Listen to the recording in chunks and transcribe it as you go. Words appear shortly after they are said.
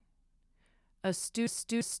A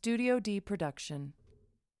Studio D production.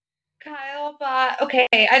 Kyle bought, okay,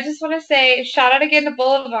 I just want to say shout out again to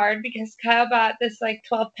Boulevard because Kyle bought this like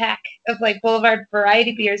 12 pack of like Boulevard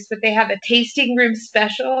variety beers, but they have a tasting room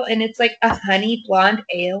special and it's like a honey blonde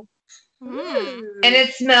ale. And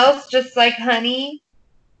it smells just like honey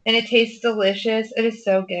and it tastes delicious. It is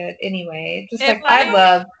so good. Anyway, just If like I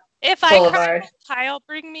love If I cry, Boulevard. will Kyle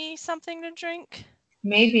bring me something to drink?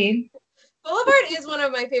 Maybe. Boulevard is one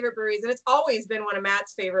of my favorite breweries, and it's always been one of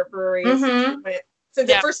Matt's favorite breweries since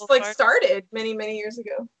it first started many years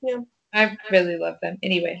ago. Yeah, I really love them.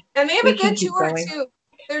 Anyway, and they have a good tour too.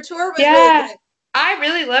 Their tour was really good. I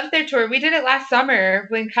really loved their tour. We did it last summer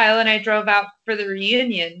when Kyle and I drove out for the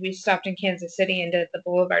reunion. We stopped in Kansas City and did the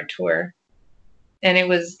Boulevard tour, and it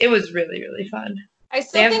was really, really fun. I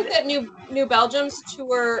still think that New Belgium's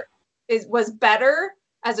tour was better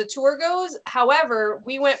as a tour goes. However,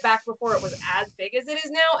 we went back before it was as big as it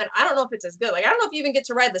is now, and I don't know if it's as good. Like, I don't know if you even get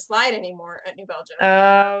to ride the slide anymore at New Belgium.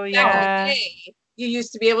 Oh, yeah. You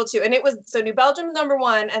used to be able to, and it was, so New Belgium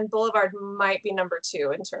 #1, and Boulevard might be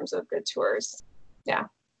 #2 in terms of good tours. Yeah.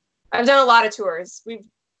 I've done a lot of tours. We've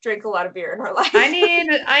drank a lot of beer in our life. I need,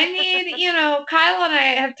 Kyle and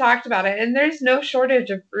I have talked about it, and there's no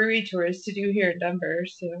shortage of brewery tours to do here in Denver,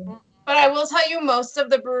 so. But I will tell you, most of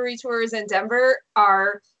the brewery tours in Denver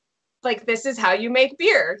are like, this is how you make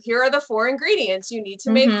beer. Here are the 4 ingredients you need to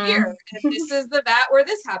make beer. And this is the vat where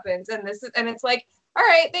this happens. And it's like, all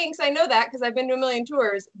right, thanks. I know that because I've been to a million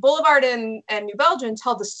tours. Boulevard and New Belgium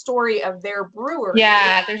tell the story of their brewery.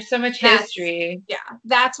 Yeah, there's so much history. Yeah,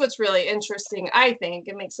 that's what's really interesting, I think.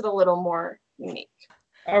 It makes it a little more unique.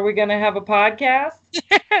 Are we going to have a podcast?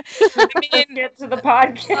 Get to the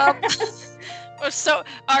podcast. So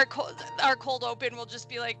our cold open will just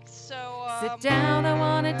be like, sit down, I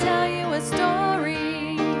want to tell you a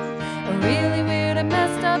story, a really weird and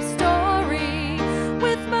messed up story,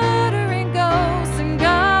 with murder and ghosts and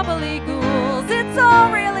gobbledygools. It's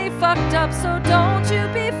all really fucked up, so don't you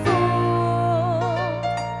be fooled.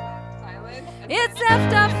 It's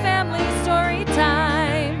Effed Up Family Story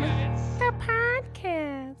Time, the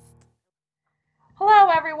podcast. Hello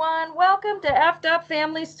everyone, welcome to Effed Up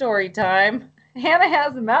Family Story Time. Hannah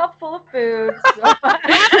has a mouthful of food. So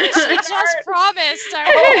she just promised I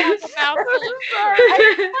will have a mouthful of food. I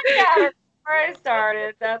forgot it before I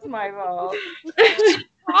started. That's my fault. She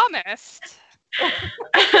promised.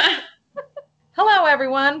 Hello,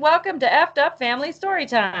 everyone. Welcome to Effed Up Family Story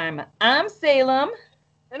Time. I'm Salem.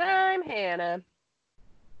 And I'm Hannah.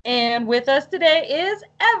 And with us today is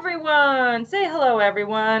everyone. Say hello,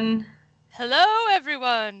 everyone. Hello,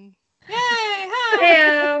 everyone. Yay! Hi.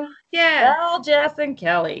 Hello. Yeah. Well, Jess and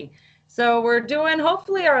Kelly. So we're doing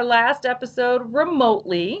hopefully our last episode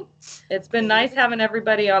remotely. It's been nice having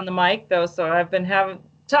everybody on the mic though, so I've been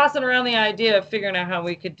tossing around the idea of figuring out how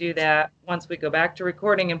we could do that once we go back to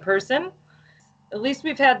recording in person. At least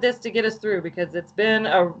we've had this to get us through because it's been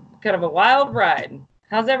a kind of a wild ride.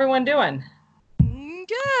 How's everyone doing?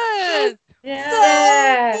 Good.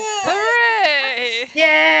 Yeah. Hooray.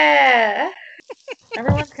 Yeah.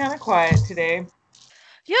 Everyone's kind of quiet today.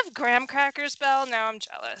 You have graham crackers, Belle? Now I'm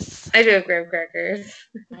jealous. I do have graham crackers.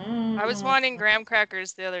 I was wanting graham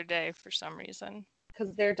crackers the other day for some reason.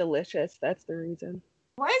 Because they're delicious. That's the reason.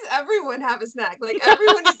 Why does everyone have a snack? Like,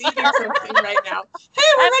 everyone is eating something right now. Hey,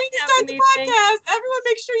 we're ready to start the podcast. Everyone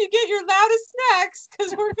make sure you get your loudest snacks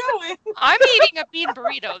because we're going. I'm eating a bean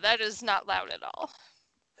burrito. That is not loud at all.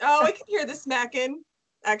 Oh, I can hear the smacking.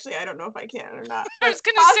 Actually, I don't know if I can or not. I was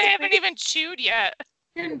going to say I haven't even chewed yet.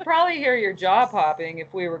 You can probably hear your jaw popping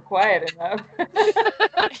if we were quiet enough. You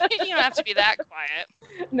don't have to be that quiet.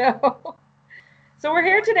 No. So we're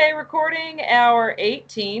here today recording our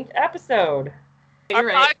 18th episode. Our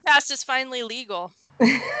podcast is finally legal.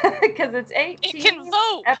 Because it's 18 it can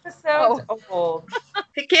vote. Episodes old.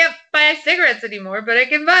 I can't buy cigarettes anymore, but I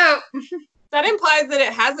can vote. That implies that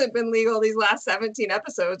it hasn't been legal these last 17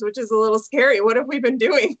 episodes, which is a little scary. What have we been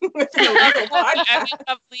doing with an illegal podcast?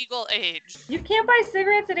 Of legal age. You can't buy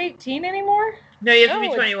cigarettes at 18 anymore? No, you have to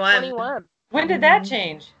be 21. When did that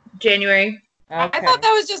change? January. Okay. I thought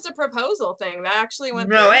that was just a proposal thing. That actually went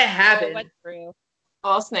through. No, it happened. It went through.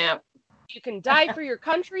 All snap. You can die for your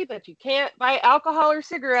country, but you can't buy alcohol or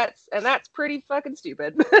cigarettes, and that's pretty fucking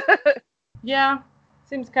stupid. Yeah.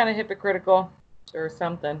 Seems kind of hypocritical or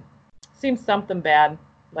something. Seems something bad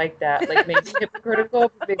like that. Like maybe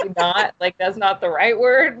hypocritical, but maybe not. Like that's not the right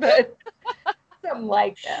word, but something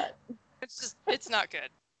like that. It's not good.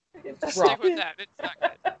 It's Stick with that. It's not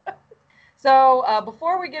good. So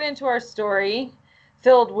before we get into our story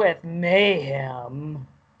filled with mayhem,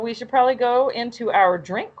 we should probably go into our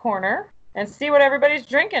drink corner and see what everybody's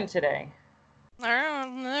drinking today.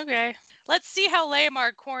 Oh, okay. Let's see how lame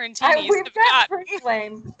our quarantinis We've have got gotten. pretty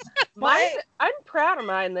lame. Mine, I'm proud of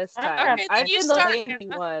mine this I'm time. Okay, I've you been the start, lazy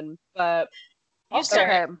Hannah. one, but You start.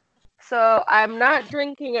 okay. So I'm not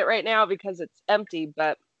drinking it right now because it's empty,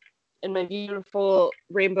 but in my beautiful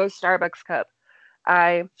rainbow Starbucks cup,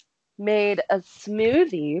 I made a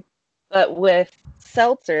smoothie, but with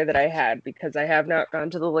seltzer that I had because I have not gone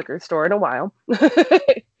to the liquor store in a while.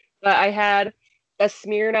 But I had a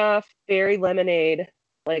Smirnoff berry lemonade,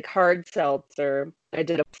 like hard seltzer. I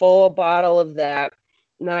did a full bottle of that.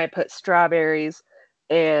 And then I put strawberries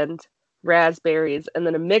and raspberries and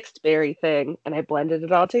then a mixed berry thing. And I blended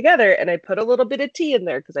it all together. And I put a little bit of tea in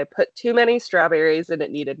there because I put too many strawberries and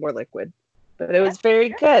it needed more liquid. But it was very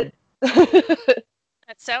good.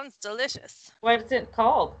 That sounds delicious. What is it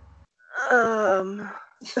called?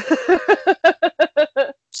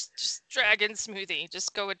 Just dragon smoothie.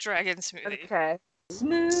 Just go with dragon smoothie. Okay.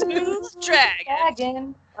 Smooth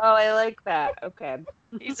dragon. Oh, I like that. Okay.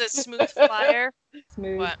 He's a smooth flyer.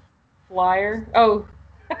 Smooth What? flyer. Oh,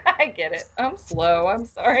 I get it. I'm slow. I'm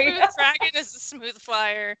sorry. Smooth dragon is a smooth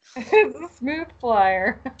flyer. It's a smooth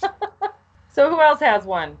flyer. So who else has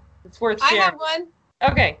one? It's worth I sharing. have one.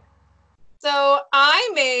 Okay. So I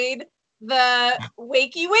made the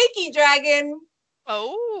Wakey Wakey Dragon.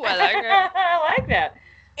 Oh, I like it. I like that.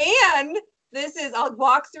 And this is, I'll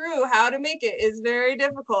walk through how to make it. It's very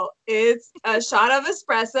difficult. It's a shot of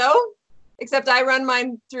espresso, except I run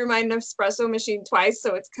mine through my Nespresso machine twice,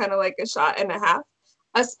 so it's kind of like a shot and a half.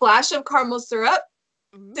 A splash of caramel syrup,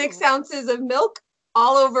 6 ounces of milk,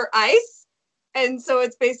 all over ice. And so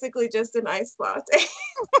it's basically just an iced latte.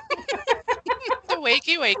 The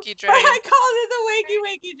Wakey Wakey But dragon. I called it the Wakey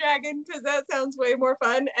Wakey Dragon because that sounds way more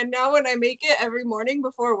fun. And now when I make it every morning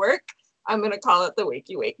before work, I'm going to call it the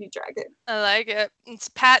Wakey Wakey Dragon. I like it. It's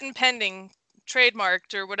patent pending,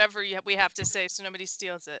 trademarked, or whatever we have to say so nobody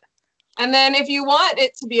steals it. And then if you want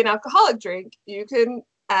it to be an alcoholic drink, you can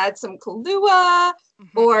add some Kahlua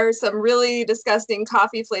or some really disgusting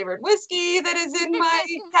coffee flavored whiskey that is in my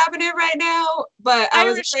cabinet right now. But I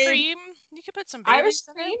was Irish afraid cream. You could put some Irish Baileys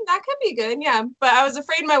in cream, it. that could be good, yeah. But I was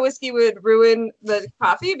afraid my whiskey would ruin the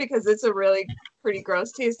coffee because it's a really pretty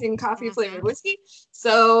gross tasting coffee flavored whiskey.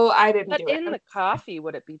 So I didn't But do it. in the coffee,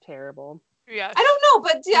 would it be terrible? Yeah. I don't know,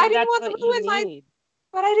 but I didn't That's want what to ruin you my need.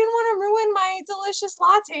 but I didn't want to ruin my delicious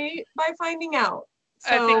latte by finding out.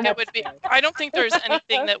 I think So it would be. I don't think there's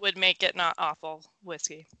anything that would make it not awful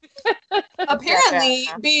whiskey. apparently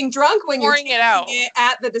being drunk when you're Pouring it out. tasting it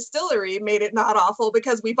at the distillery made it not awful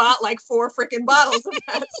because we bought like 4 freaking bottles of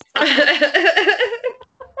that stuff.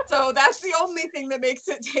 So that's the only thing that makes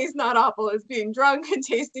it taste not awful is being drunk and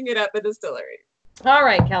tasting it at the distillery. All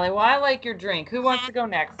right, Kelly. Well, I like your drink. Who wants to go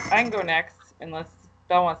next? I can go next unless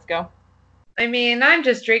Belle wants to go. I mean, I'm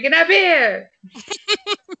just drinking a beer.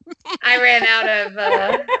 I ran out of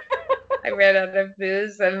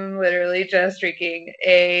booze. I'm literally just drinking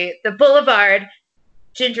the Boulevard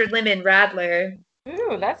Ginger Lemon Radler.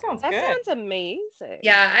 Ooh, that sounds That good. sounds amazing.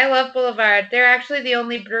 Yeah, I love Boulevard. They're actually the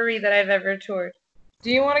only brewery that I've ever toured.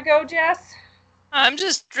 Do you want to go, Jess? I'm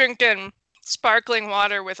just drinking sparkling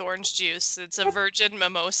water with orange juice. It's a virgin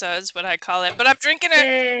mimosa is what I call it. But I'm drinking it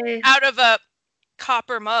Yay. out of a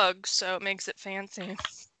copper mug, so it makes it fancy.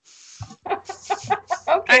 Okay,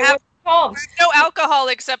 have- what's it called? No alcohol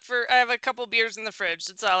except for I have a couple beers in the fridge.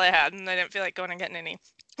 That's all I had, and I didn't feel like going and getting any.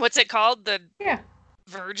 What's it called? The Yeah.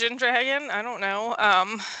 Virgin Dragon? I don't know.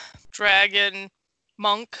 Dragon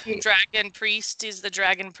Monk, Dragon Priest. He's the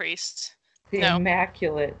Dragon Priest. The No.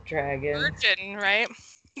 Immaculate Dragon. Virgin, right?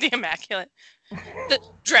 The Immaculate. The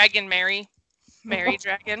Dragon Mary. Mary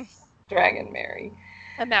Dragon. Dragon Mary.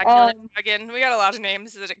 Immaculate Dragon. We got a lot of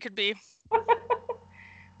names that it could be.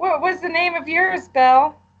 What was the name of yours,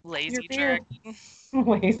 Belle? Lazy beer. Dragon.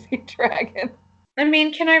 Lazy Dragon. I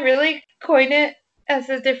mean, can I really coin it as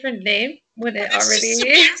a different name when it It's already just a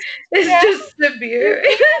beer. is Yeah. just a beer?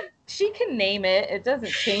 She can name it. It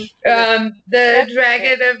doesn't change. The That's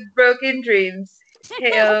Dragon of Broken Dreams.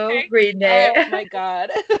 Heyo, Okay. Green Day. Oh my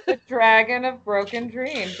god. The Dragon of Broken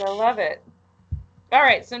Dreams. I love it. All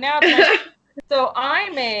right, so now it's my So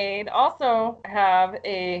I also have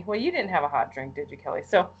well, you didn't have a hot drink, did you, Kelly?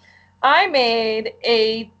 So I made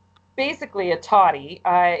basically a toddy.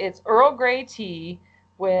 It's Earl Grey tea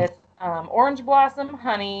with orange blossom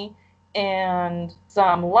honey and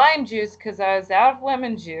some lime juice because I was out of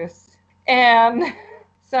lemon juice and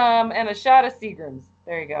a shot of Seagram's.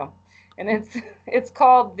 There you go. And it's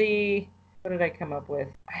called what did I come up with?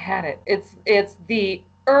 I had it. It's the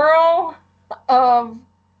Earl of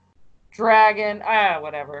Dragon,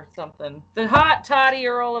 whatever, something. The hot toddy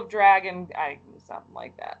Earl of Dragon, something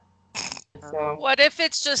like that. So What if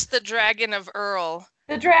it's just the Dragon of Earl?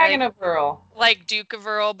 the Dragon of Earl. Like Duke of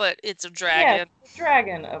Earl, but it's a Yes, dragon. the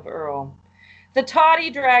Dragon of Earl. The Toddy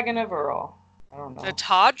Dragon of Earl. I don't know. The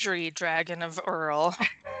tawdry Dragon of Earl.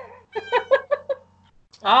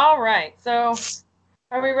 All right. So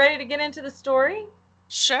are we ready to get into the story?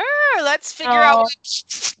 Sure, let's figure out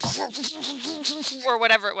what, or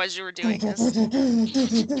whatever it was you were doing.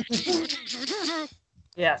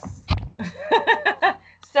 Yes.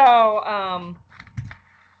 So,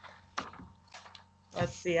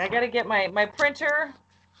 let's see. I got to get my printer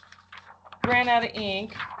ran out of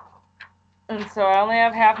ink. And so I only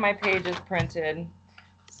have half my pages printed.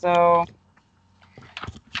 So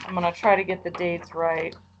I'm going to try to get the dates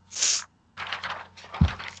right.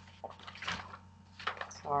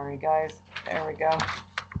 Sorry, guys. There we go.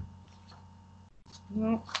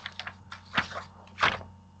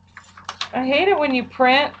 I hate it when you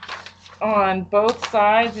print on both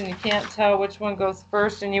sides and you can't tell which one goes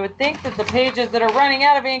first. And you would think that the pages that are running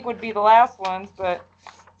out of ink would be the last ones, but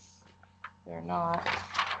they're not.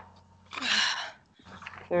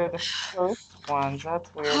 They're the first ones.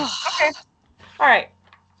 That's weird. Okay. All right.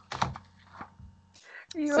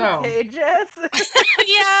 You So- okay, Jess?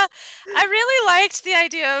 Yeah, I really liked the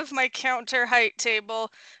idea of my counter height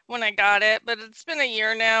table when I got it, but it's been a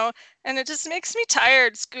year now, and it just makes me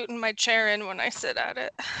tired scooting my chair in when I sit at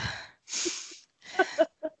it.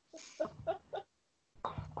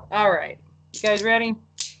 All right. You guys ready?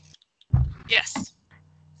 Yes.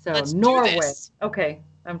 So Let's do Norway. this. Okay.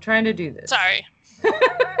 I'm trying to do this. Sorry.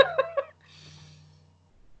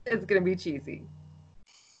 It's going to be cheesy.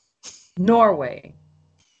 Norway.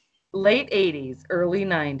 Late 80s, early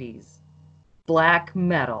 90s. Black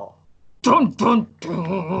metal. Dun, dun,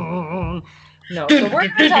 dun. No, so we're going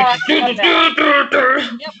to talk about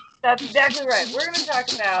that. Yep, that's exactly right. We're going to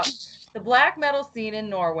talk about the black metal scene in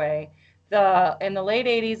Norway in the late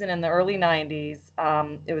 80s and in the early 90s.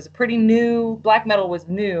 It was pretty new. Black metal was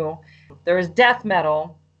new. There was death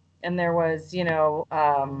metal, and there was, you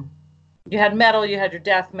had metal, you had your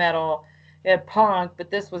death metal. It had punk, but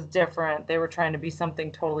this was different. They were trying to be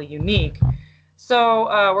something totally unique. So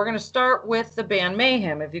we're going to start with the band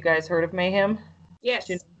Mayhem. Have you guys heard of Mayhem? Yes.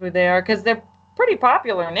 Do you know who they are? Because they're a pretty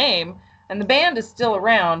popular name, and the band is still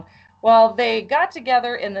around. Well, they got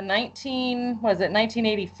together in the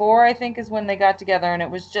 1984, I think, is when they got together, and it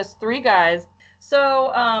was just three guys.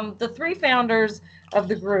 So the three founders of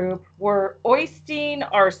the group were Øystein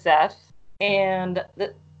Arseth and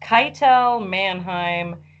Keitel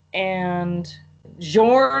Mannheim and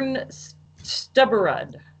Jorn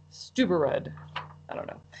Stubberud. I don't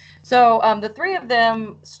know. So the three of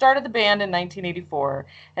them started the band in 1984,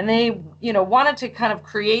 and they, wanted to kind of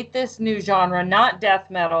create this new genre, not death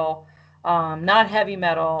metal, not heavy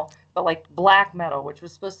metal, but like black metal, which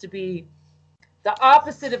was supposed to be the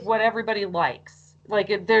opposite of what everybody likes.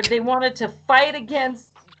 Like they wanted to fight against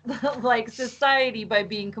like society by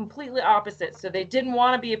being completely opposite. So they didn't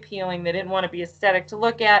want to be appealing. They didn't want to be aesthetic to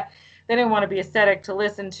look at. They didn't want to be aesthetic to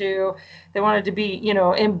listen to. They wanted to be,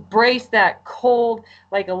 embrace that cold,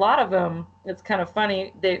 like a lot of them, it's kind of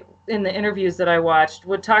funny, they, in the interviews that I watched,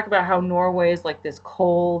 would talk about how Norway is like this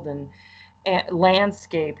cold and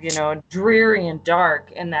landscape, dreary and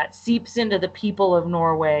dark, and that seeps into the people of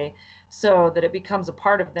Norway so that it becomes a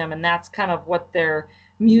part of them, and that's kind of what their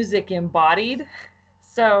music embodied.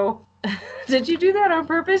 So, did you do that on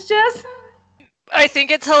purpose, Jess? I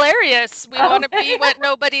think it's hilarious. We want to be what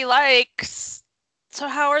nobody likes. So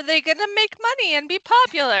how are they going to make money and be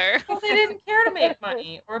popular? Well, they didn't care to make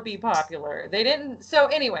money or be popular. They didn't. So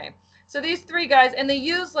anyway, so these three guys, and they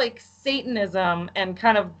use like Satanism and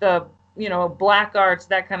kind of the, black arts,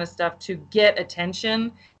 that kind of stuff to get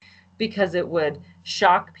attention because it would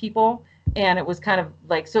shock people. And it was kind of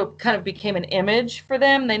like, so it kind of became an image for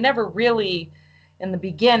them. They never really, in the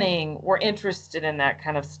beginning, were interested in that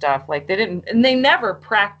kind of stuff. Like they never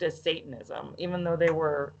practiced Satanism, even though they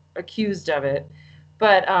were accused of it.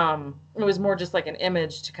 But it was more just like an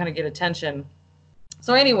image to kind of get attention.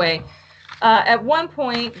 So anyway, at one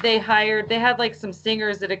point they had like some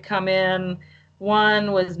singers that had come in.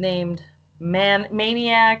 One was named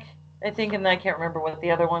Maniac, I think, and I can't remember what the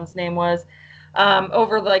other one's name was,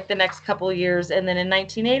 over like the next couple of years. And then in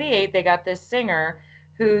 1988, they got this singer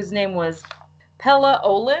whose name was Pelle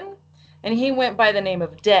Olin, and he went by the name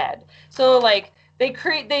of Dead. So like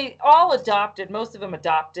they all adopted, most of them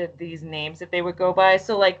adopted these names that they would go by.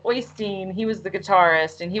 So like Øystein, he was the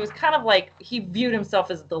guitarist, and he was kind of like, he viewed himself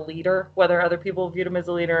as the leader. Whether other people viewed him as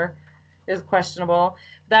a leader is questionable.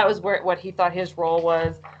 That was what he thought his role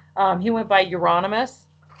was. He went by Euronymous.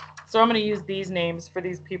 So I'm going to use these names for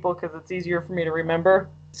these people because it's easier for me to remember.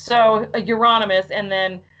 So Euronymous, and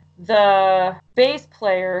then the bass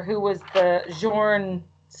player who was the Bjorn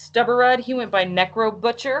Stubberud, he went by Necro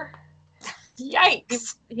Butcher.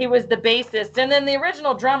 Yikes. He was the bassist. And then the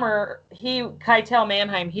original drummer, Keitel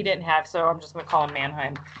Mannheim, he didn't have, so I'm just going to call him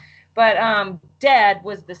Mannheim. But Dead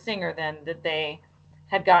was the singer then that they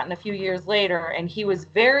had gotten a few years later. And he was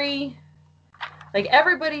very, like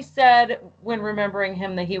everybody said when remembering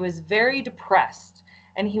him, that he was very depressed.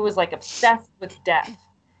 And he was like obsessed with death.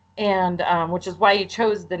 And which is why he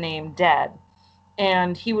chose the name Dead.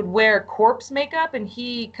 And he would wear corpse makeup, and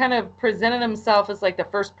he kind of presented himself as like the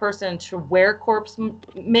first person to wear corpse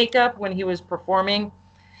makeup when he was performing.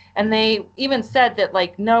 And they even said that,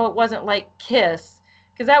 like, no, it wasn't like Kiss,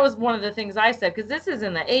 because that was one of the things I said, because this is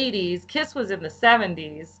in the 80s, Kiss was in the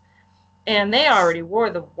 70s, and they already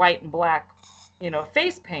wore the white and black,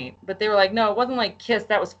 face paint. But they were like, no, it wasn't like Kiss,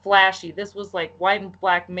 that was flashy. This was like white and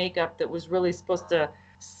black makeup that was really supposed to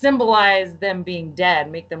symbolize them being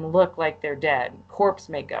dead, make them look like they're dead, corpse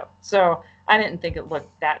makeup. So I didn't think it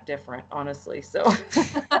looked that different, honestly. So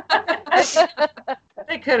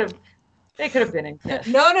they could have been in Kiss.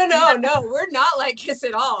 No. We're not like Kiss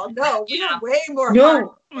at all. No, we are way more.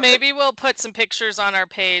 No. Maybe we'll put some pictures on our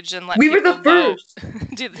page and let We were people the first.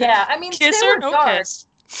 vote. Yeah, I mean, Kiss they or were no dark, Kiss?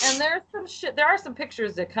 and there's some shit. There are some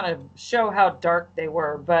pictures that kind of show how dark they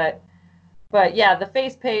were, but yeah, the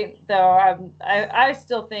face paint though, I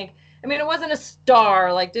still think. I mean, it wasn't a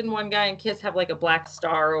star. Like, didn't one guy in Kiss have like a black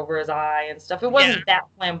star over his eye and stuff? It wasn't that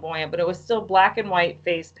flamboyant, but it was still black and white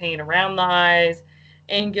face paint around the eyes,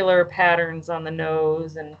 angular patterns on the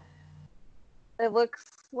nose, and It looks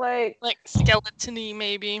like skeleton-y,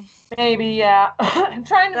 maybe. maybe, yeah. I'm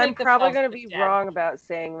trying to I'm make this probably sound going to be dead. wrong about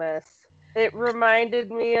saying this. It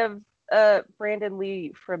reminded me of Brandon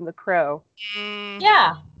Lee from The Crow. Mm,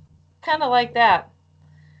 Yeah, kind of like that.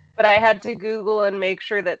 But I had to Google and make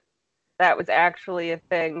sure that was actually a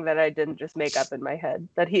thing, that I didn't just make up in my head,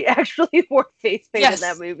 that he actually wore face paint yes, in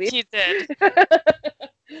that movie. he did.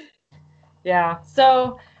 Yeah.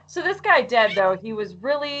 So this guy Dead, though, he was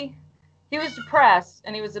depressed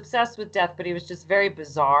and he was obsessed with death, but he was just very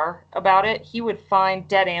bizarre about it. He would find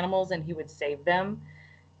dead animals and he would save them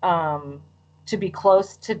to be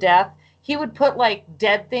close to death. He would put like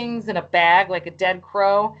dead things in a bag, like a dead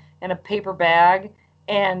crow in a paper bag,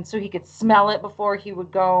 and so he could smell it before he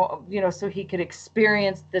would go, so he could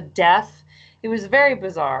experience the death. It was very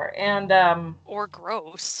bizarre and Or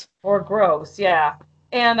gross. or gross, yeah.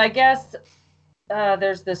 And I guess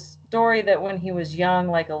there's this story that when he was young,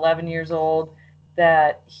 like 11 years old,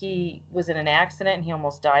 that he was in an accident and he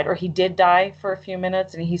almost died, or he did die for a few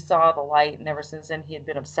minutes, and he saw the light, and ever since then he had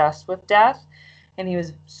been obsessed with death, and he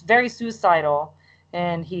was very suicidal,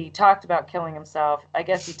 and he talked about killing himself. I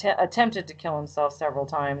guess he attempted to kill himself several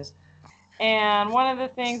times. And one of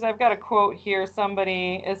the things, I've got a quote here,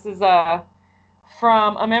 this is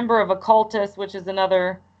from a member of Occultus, which is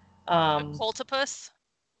another Occultopus?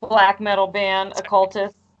 black metal band,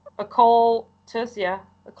 Occultus, yeah,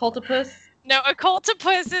 Occultopus. No,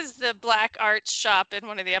 Occultopus is the black arts shop in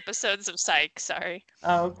one of the episodes of Psych. Sorry.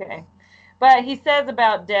 Oh, okay. But he says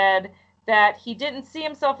about Dead that he didn't see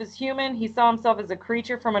himself as human. He saw himself as a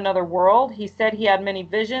creature from another world. He said he had many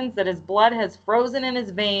visions, that his blood has frozen in his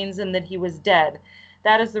veins, and that he was dead.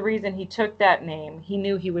 That is the reason he took that name. He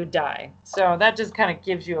knew he would die. So that just kind of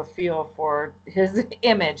gives you a feel for his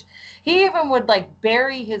image. He even would like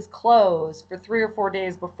bury his clothes for 3 or 4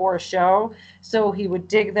 days before a show. So he would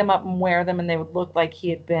dig them up and wear them, and they would look like he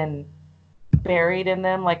had been buried in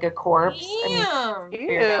them like a corpse.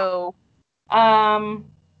 Ew.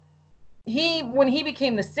 When he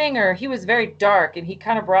became the singer, he was very dark, and he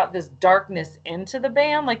kind of brought this darkness into the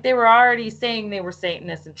band. Like, they were already saying they were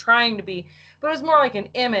Satanists and trying to be, but it was more like an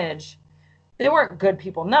image. They weren't good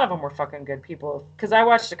people. None of them were fucking good people. Because I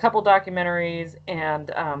watched a couple documentaries, and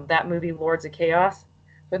that movie Lords of Chaos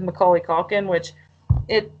with Macaulay Culkin, Rory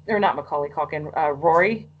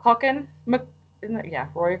Culkin.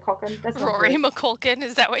 Rory Culkin. That's Rory McCulkin,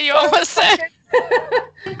 is that what you almost said?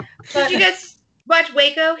 Did you guys watch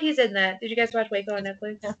Waco? He's in that. Did you guys watch Waco on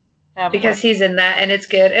Netflix? Yeah. Because he's in that, and it's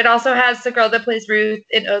good. It also has the girl that plays Ruth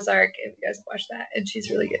in Ozark, if you guys watch that, and she's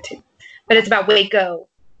really good too. But it's about Waco,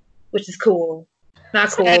 which is cool. Not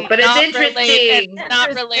cool, And but it's not interesting.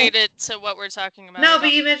 Not related to what we're talking about. No,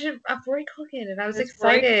 but you mentioned Rory Culkin, and I was It's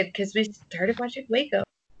excited because we started watching Waco.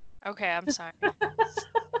 Okay, I'm sorry.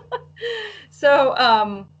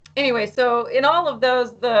 So, anyway, so in all of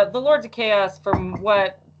those, the Lords of Chaos, from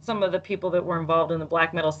what some of the people that were involved in the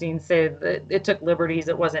black metal scene say, that it took liberties,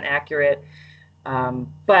 it wasn't accurate.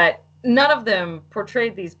 But none of them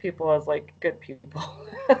portrayed these people as like good people.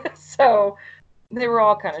 So They were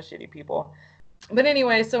all kind of shitty people. But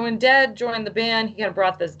anyway, so when Dead joined the band, he kind of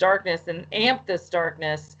brought this darkness and amped this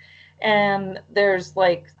darkness. And there's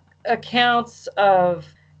like accounts of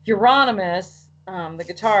Euronymous, the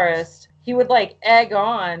guitarist. He would like egg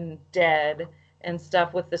on Dead and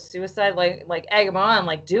stuff with the suicide, like egg him on,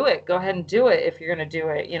 like, do it, go ahead and do it if you're gonna do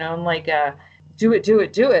it, you know, and like do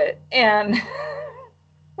it. And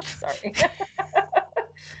sorry.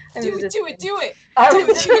 Do it. I Do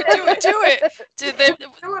was it. Do they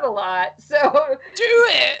do it a lot. So do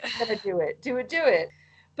it? I'm gonna do it.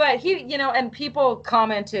 But he, you know, and people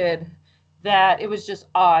commented that it was just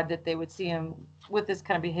odd that they would see him with this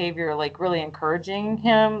kind of behavior, like really encouraging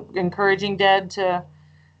Dead to,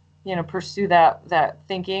 you know, pursue that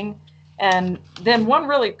thinking. And then one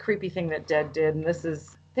really creepy thing that Dead did, and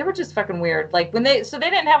they were just fucking weird. Like they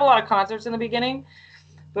didn't have a lot of concerts in the beginning,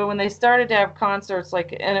 but when they started to have concerts,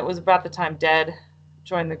 like, and it was about the time Dead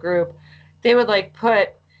joined the group, they would like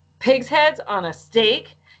put pigs' heads on a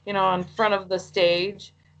stake, you know, in front of the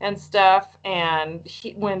stage and stuff. And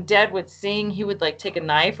when Dead would sing, he would like take a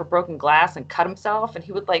knife or broken glass and cut himself. And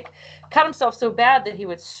he would like cut himself so bad that he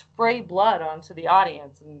would spray blood onto the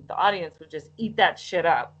audience, and the audience would just eat that shit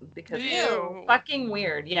up because it's so fucking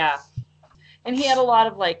weird. Yeah. And he had a lot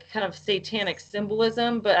of like kind of satanic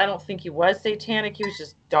symbolism, but I don't think he was satanic. He was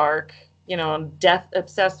just dark, you know, and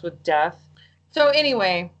obsessed with death. So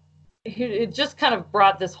anyway, it just kind of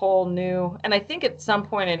brought this whole new, and I think at some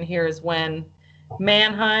point in here is when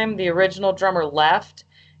Mannheim, the original drummer, left,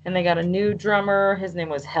 and they got a new drummer. His name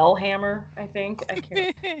was Hellhammer, I think. I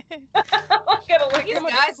can't. I gotta look These him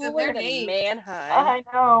up. guys and their names. Mannheim. I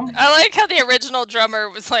know. I like how the original drummer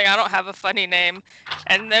was like, I don't have a funny name.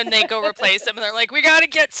 And then they go replace him and they're like, we got to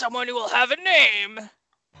get someone who will have a name.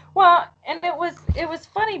 Well, and it was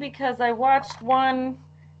funny because I watched one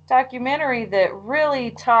documentary that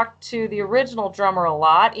really talked to the original drummer a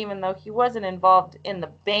lot, even though he wasn't involved in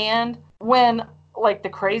the band. When like the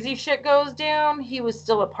crazy shit goes down, he was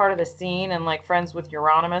still a part of the scene and like friends with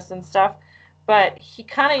Euronymous and stuff. But he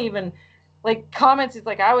kind of even like comments, he's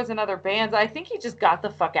like, I was in other bands. I think he just got the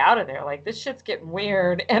fuck out of there. Like, this shit's getting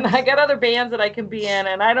weird, and I got other bands that I can be in,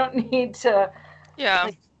 and I don't need to. Yeah.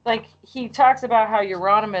 Like he talks about how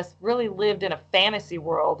Euronymous really lived in a fantasy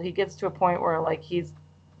world. He gets to a point where like he's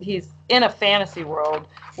in a fantasy world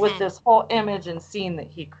with this whole image and scene that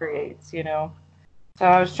he creates, you know. So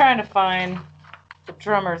I was trying to find the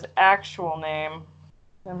drummer's actual name.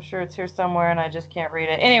 I'm sure it's here somewhere and I just can't read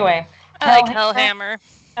it. Anyway. I like Hellhammer.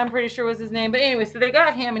 I'm pretty sure was his name. But anyway, so they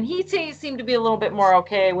got him, and he seemed to be a little bit more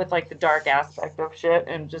okay with like the dark aspect of shit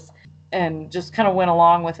and just kind of went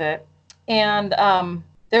along with it. And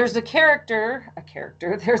there's a character.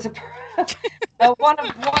 There's one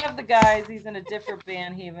of the guys. He's in a different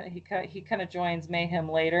band. He kind of joins Mayhem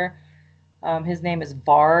later. His name is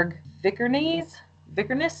Varg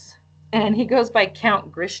Vikernes, and he goes by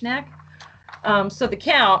Count Grishnak. So the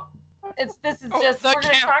Count. We're going to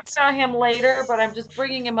talk about him later, but I'm just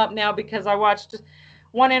bringing him up now because I watched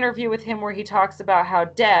one interview with him where he talks about how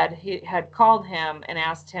Dead he had called him and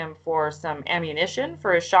asked him for some ammunition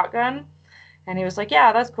for his shotgun. And he was like,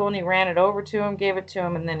 yeah, that's cool. And he ran it over to him, gave it to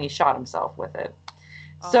him, and then he shot himself with it.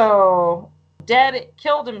 Oh. So Dead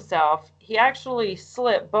killed himself. He actually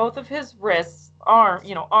slit both of his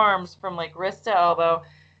arms from like wrist to elbow,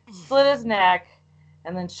 slit his neck,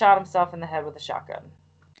 and then shot himself in the head with a shotgun.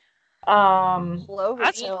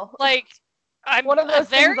 That's like, I'm one of those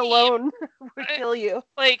things alone would kill you.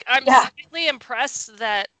 Like, I'm really impressed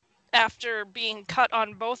that after being cut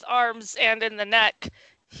on both arms and in the neck,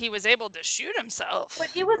 he was able to shoot himself. But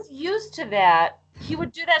he was used to that. He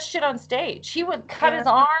would do that shit on stage. He would cut his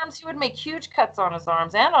arms. He would make huge cuts on his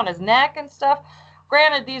arms and on his neck and stuff.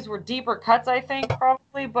 Granted, these were deeper cuts, I think,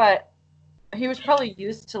 probably, but he was probably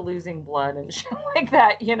used to losing blood and shit like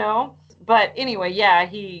that, you know? But anyway, yeah,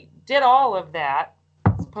 he did all of that,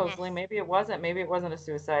 supposedly. Maybe it wasn't a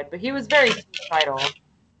suicide, but he was very suicidal.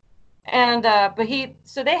 And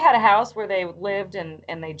so they had a house where they lived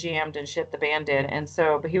and they jammed and shit, the band did. And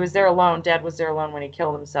so, but he was there alone. Dead was there alone when he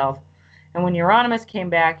killed himself. And when Euronymous came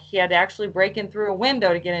back, he had to actually break in through a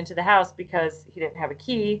window to get into the house because he didn't have a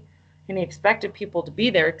key, and he expected people to be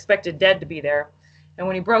there, expected Dead to be there. And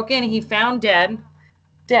when he broke in, he found Dead,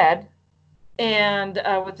 and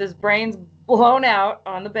with his brains blown out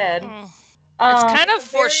on the bed. It's kind of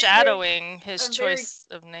foreshadowing his choice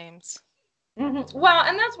of names. Mm-hmm. Well,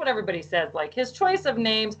 and that's what everybody says. Like, his choice of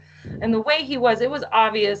names and the way he was, it was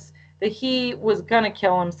obvious that he was going to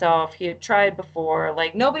kill himself. He had tried before.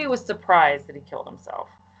 Like, nobody was surprised that he killed himself.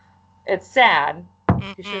 It's sad.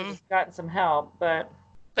 He should have just gotten some help. But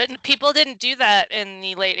But people didn't do that in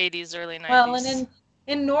the late 80s, early 90s. Well, and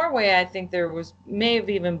in Norway, I think there may have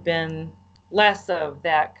even been less of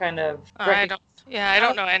that kind of. I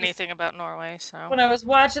don't know anything about Norway, so. When I was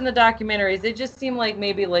watching the documentaries, it just seemed like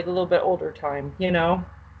maybe like a little bit older time, you know?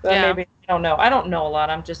 But Yeah. maybe, I don't know. I don't know a lot.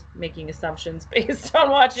 I'm just making assumptions based on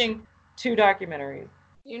watching 2 documentaries.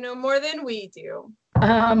 You know more than we do.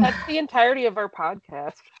 That's the entirety of our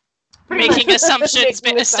podcast. Making assumptions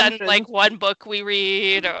Making based on assumptions. like one book we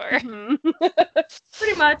read or.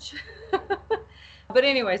 Pretty much. But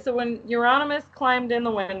anyway, so when Euronymous climbed in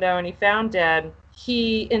the window and he found dead,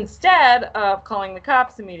 he, instead of calling the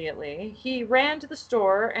cops immediately, he ran to the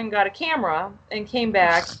store and got a camera and came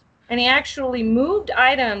back, and he actually moved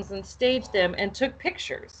items and staged them and took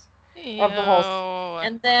pictures of the whole.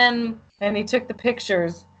 And then, he took the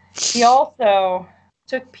pictures. He also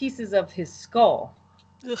took pieces of his skull.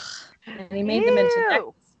 Ugh. And he made them into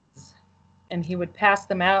necklaces. And he would pass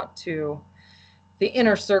them out to the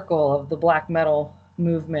inner circle of the black metal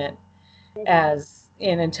movement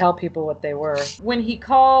and tell people what they were. When he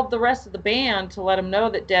called the rest of the band to let him know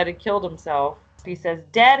that Dead had killed himself, he says,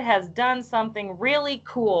 "Dead has done something really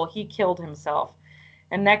cool. He killed himself."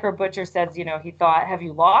 And Necro Butcher says, he thought, "Have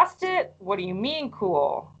you lost it? What do you mean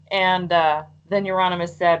cool?" And then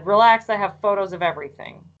Euronymous said, "Relax, I have photos of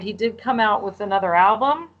everything." He did come out with another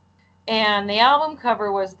album, and the album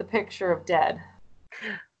cover was the picture of Dead. Oh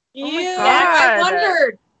my Yeah,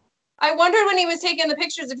 God. I wondered when he was taking the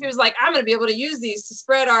pictures if he was like, I'm going to be able to use these to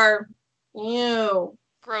spread our, So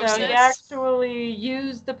Grossness. he actually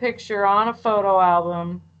used the picture on a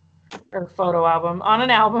on an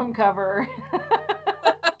album cover.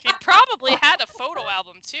 He probably had a photo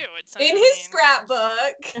album too. in his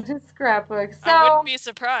scrapbook. In his scrapbook. I So, wouldn't be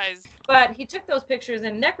surprised. but he took those pictures,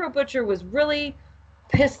 and Necro Butcher was really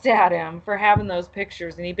pissed at him for having those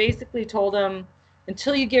pictures, and he basically told him,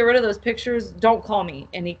 "Until you get rid of those pictures, don't call me."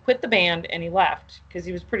 And he quit the band and he left because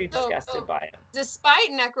he was pretty disgusted by it. Despite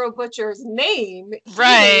Necro Butcher's name, he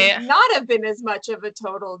Right. may not have been as much of a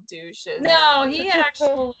total douche as No, he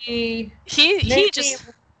actually He maybe just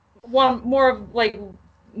one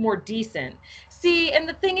more decent. See, and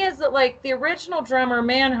the thing is that like the original drummer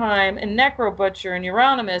Mannheim and Necro Butcher and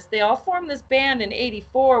Euronymous, they all formed this band in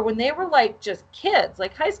 '84 when they were like just kids,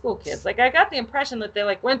 like high school kids. Like I got the impression that they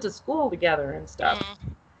like went to school together and stuff.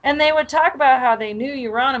 And they would talk about how they knew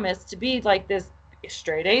Euronymous to be like this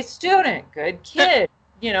straight A student, good kid,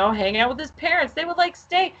 hang out with his parents. They would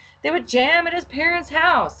they would jam at his parents'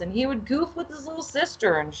 house, and he would goof with his little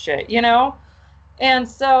sister and shit, And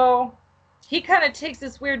so he kind of takes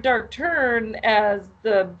this weird dark turn as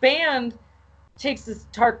the band takes this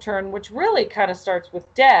dark turn, which really kind of starts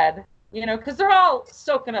with Dead, because they're all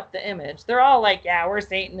soaking up the image. They're all like, yeah, we're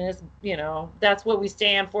Satanists, that's what we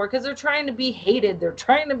stand for, because they're trying to be hated. They're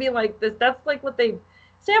trying to be like this. That's like what they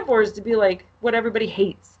stand for, is to be like what everybody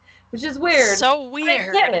hates, which is weird. so I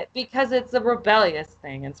weird. get it, because it's a rebellious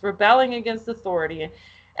thing. It's rebelling against authority.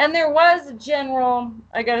 And there was a general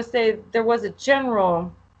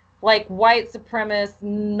like white supremacist,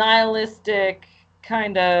 nihilistic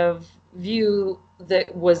kind of view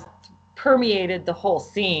that was permeated the whole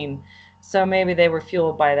scene. So maybe they were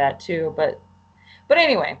fueled by that too. But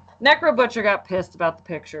anyway, Necro Butcher got pissed about the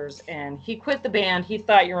pictures and he quit the band. He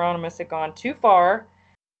thought Euronymous had gone too far.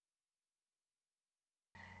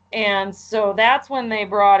 And so that's when they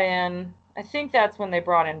brought in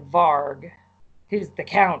Varg. He's the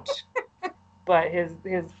Count. But his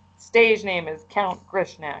stage name is Count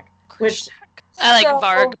Grishnak. Which I like so-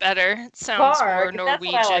 Varg better. It sounds Varg, more that's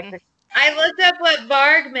what I like Norwegian. to- I looked up what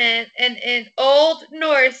Varg meant, and in Old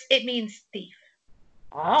Norse, it means thief.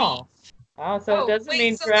 Oh, so Oh, it doesn't wait,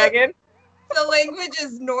 mean so dragon. The language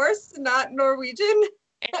is Norse, not Norwegian.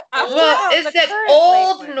 Well, it the said current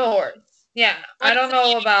Old language. Norse. Yeah, What I don't does it know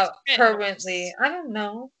mean about in currently. Norse? I don't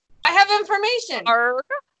know. I have information. Varg.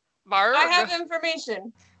 I have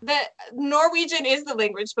information that Norwegian is the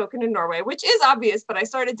language spoken in Norway, which is obvious, but I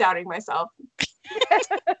started doubting myself.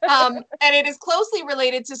 And it is closely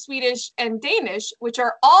related to Swedish and Danish, which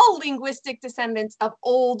are all linguistic descendants of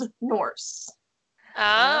Old Norse.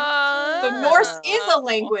 Ah. So Norse is a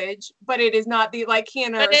language, but it is not the, like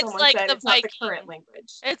Hannah But or it's someone like said, the it's not the Viking. current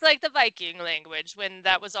language. It's like the Viking language when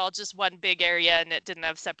that was all just one big area and it didn't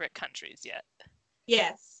have separate countries yet.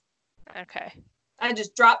 Yes. Okay. I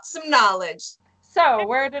just dropped some knowledge. So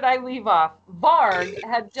where did I leave off? Varg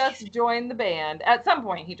had just joined the band. At some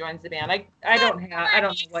point, he joins the band. I don't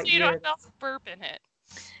know what You year. don't know burp in it.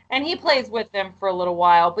 And he plays with them for a little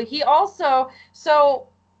while. But he also, so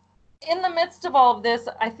in the midst of all of this,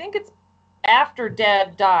 I think it's after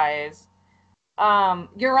Dead dies,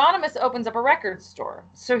 Euronymous opens up a record store.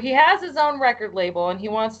 So he has his own record label, and he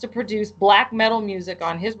wants to produce black metal music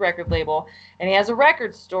on his record label, and he has a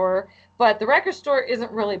record store, but the record store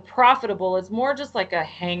isn't really profitable. It's more just like a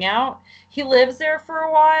hangout. He lives there for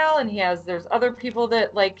a while, and there's other people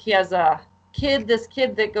that, like, he has this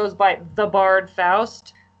kid that goes by the Bard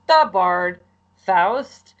Faust.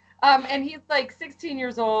 And he's like 16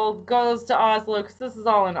 years old, goes to Oslo, because this is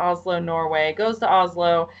all in Oslo, Norway, goes to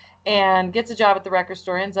Oslo and gets a job at the record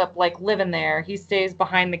store, ends up like living there. He stays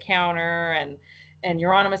behind the counter, and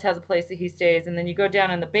Euronymous has a place that he stays. And then you go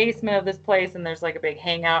down in the basement of this place, and there's like a big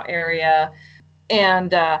hangout area.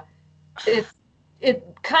 And it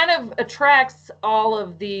kind of attracts all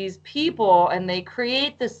of these people, and they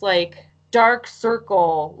create this like dark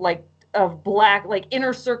circle, like of black, like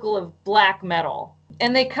inner circle of black metal.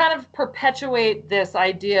 And they kind of perpetuate this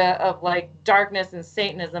idea of like darkness and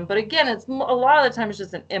Satanism. But again, it's a lot of the time it's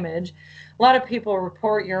just an image. A lot of people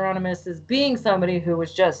report Euronymous as being somebody who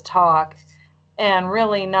was just talk and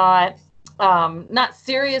really not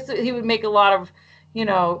serious. He would make a lot of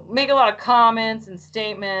comments and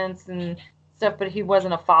statements and stuff, but he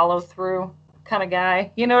wasn't a follow through kind of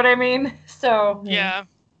guy. You know what I mean? So Yeah.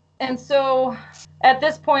 And so at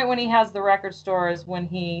this point, when he has the record store, is when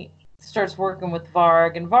he starts working with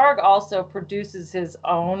Varg, and Varg also produces his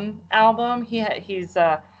own album. He's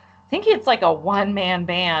I think it's like a one-man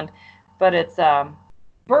band, but it's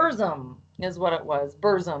Burzum is what it was.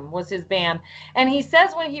 Burzum was his band, and he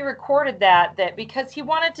says when he recorded that because he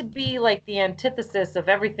wanted to be like the antithesis of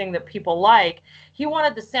everything that people like, he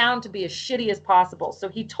wanted the sound to be as shitty as possible. So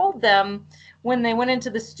he told them when they went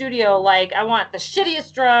into the studio, like, I want the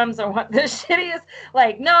shittiest drums, I want the shittiest,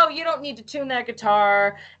 like, no, you don't need to tune that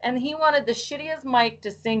guitar. And he wanted the shittiest mic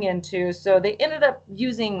to sing into, so they ended up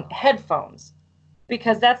using headphones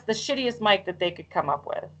because that's the shittiest mic that they could come up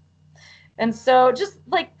with. And so just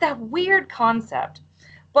like that weird concept.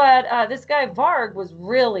 But this guy Varg was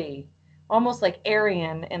really almost like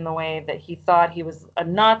Aryan in the way that he thought he was a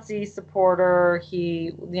Nazi supporter.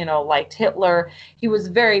 He, liked Hitler. He was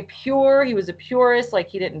very pure. He was a purist. Like,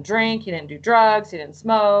 he didn't drink. He didn't do drugs. He didn't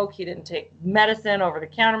smoke. He didn't take medicine,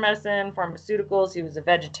 over-the-counter medicine, pharmaceuticals. He was a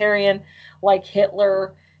vegetarian like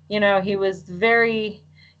Hitler. He was very,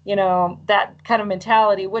 that kind of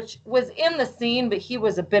mentality, which was in the scene, but he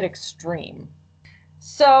was a bit extreme.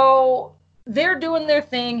 So they're doing their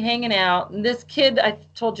thing, hanging out. And this kid, I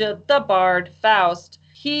told you, the Bard, Faust,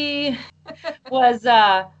 he was,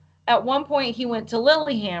 at one point, he went to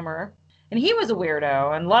Lilyhammer, and he was a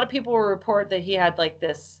weirdo. And a lot of people will report that he had, like,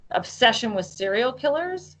 this obsession with serial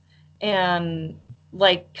killers, and,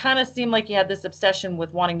 like, kind of seemed like he had this obsession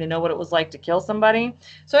with wanting to know what it was like to kill somebody.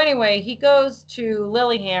 So anyway, he goes to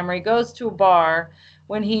Lilyhammer. He goes to a bar.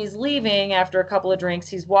 When he's leaving after a couple of drinks,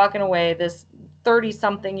 he's walking away. This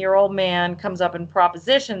 30-something-year-old man comes up and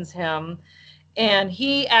propositions him, and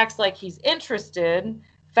he acts like he's interested.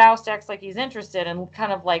 Faust acts like he's interested and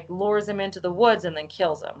kind of like lures him into the woods and then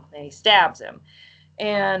kills him, and he stabs him.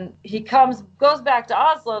 And he goes back to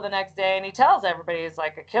Oslo the next day, and he tells everybody, he's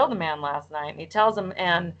like, I killed a man last night. And he tells him,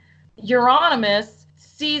 and Euronymous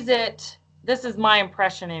sees it. This is my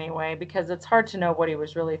impression anyway, because it's hard to know what he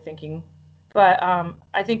was really thinking. But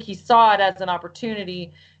I think he saw it as an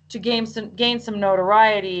opportunity to gain some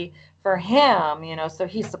notoriety for him, so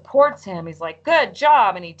he supports him. He's like, good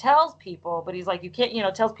job. And he tells people, but he's like, you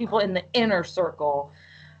can't, tells people in the inner circle,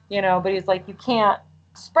 but he's like, you can't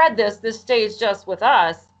spread this stays just with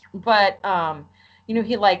us. But,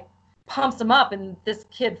 he like pumps him up, and this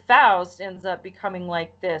kid Faust ends up becoming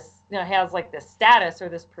like this, has like this status or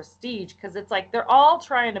this prestige, because it's like, they're all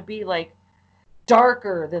trying to be like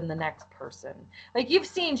darker than the next person. Like, you've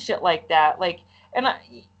seen shit like that. Like, and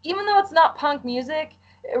even though it's not punk music,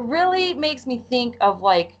 it really makes me think of,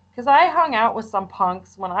 like, because I hung out with some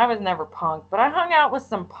punks when I was never punk, but I hung out with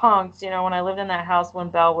some punks, when I lived in that house when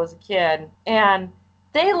Belle was a kid, and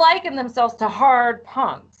they likened themselves to hard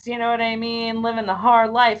punks, you know what I mean? Living the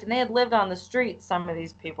hard life, and they had lived on the streets, some of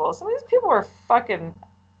these people. Some of these people were fucking,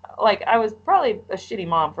 like, I was probably a shitty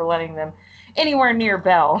mom for letting them anywhere near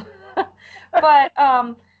Belle. But,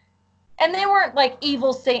 and they weren't like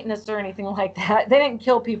evil Satanists or anything like that. They didn't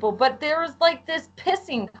kill people, but there was like this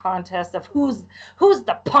pissing contest of who's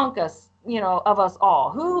the punkest, of us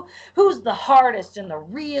all. Who's the hardest and the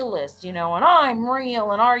realest, and I'm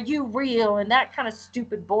real and are you real, and that kind of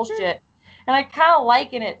stupid bullshit. And I kind of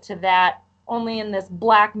liken it to that, only in this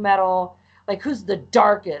black metal, like, who's the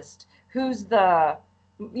darkest? Who's the,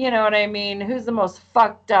 you know what I mean? Who's the most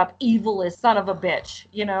fucked up, evilest son of a bitch,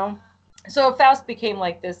 So Faust became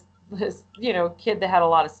like this, kid that had a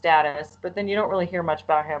lot of status, but then you don't really hear much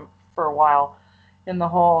about him for a while. in the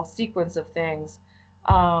whole sequence of things.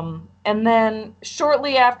 And then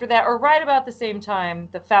shortly after that, or right about the same time,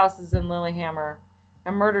 the Faust is in Lilyhammer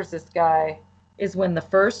and murders this guy, is when the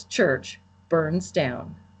first church burns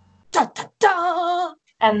down. Da, da, da!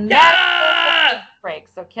 And that's the break.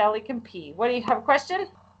 So Kelly can pee. What do you have a question?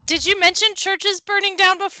 Did you mention churches burning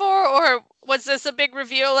down before, or was this a big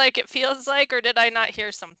reveal like it feels like, or did I not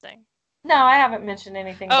hear something? No, I haven't mentioned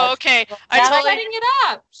anything. Oh, okay. She's setting it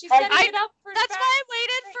up. She's setting it up for That's why I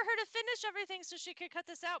waited for her to finish everything so she could cut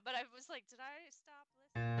this out, but I was like, did I stop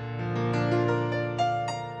listening?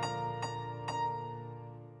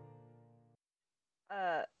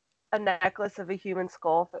 A necklace of a human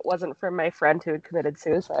skull if it wasn't for my friend who had committed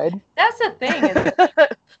suicide. That's the thing.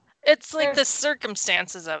 It's like the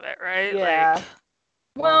circumstances of it, right? Yeah. Like,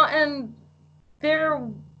 well, and there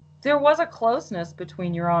was a closeness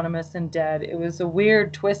between Euronymous and Dead. It was a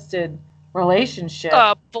weird, twisted relationship.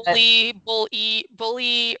 Bully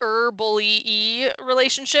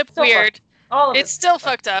relationship. Still Weird. All of it's still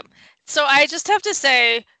fucked up. So I just have to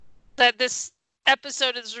say that this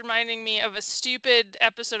episode is reminding me of a stupid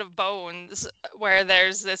episode of Bones where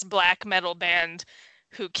there's this black metal band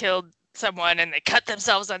who killed someone and they cut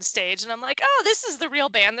themselves on stage, and I'm like, oh, this is the real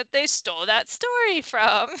band that they stole that story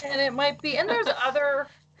from. And it might be, and there's other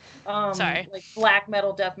like black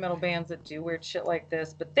metal, death metal bands that do weird shit like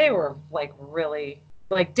this, but they were like really,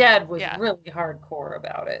 like Dead was really hardcore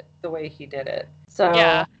about it, the way he did it. So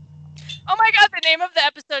yeah. Oh my god, the name of the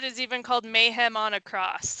episode is even called Mayhem on a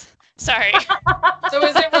Cross. Sorry. So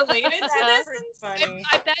is it related to this? Funny.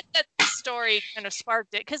 I bet that the story kind of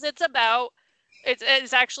sparked it because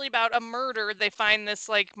it's actually about a murder. They find this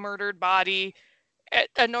like murdered body.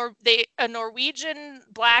 A Norwegian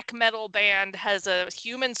black metal band has a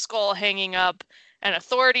human skull hanging up, and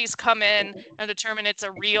authorities come in and determine it's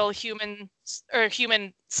a real human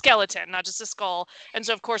skeleton, not just a skull. And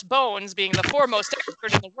so, of course, Bones, being the foremost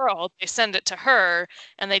expert in the world, they send it to her,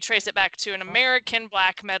 and they trace it back to an American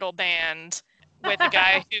black metal band with a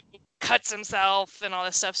guy who cuts himself and all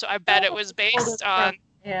this stuff. So I bet it was based on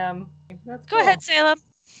him. Go ahead, Salem.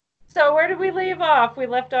 So where did we leave off? We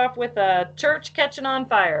left off with a church catching on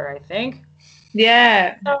fire, I think.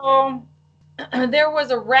 Yeah. So there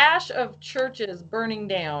was a rash of churches burning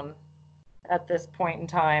down at this point in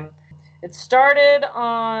time. It started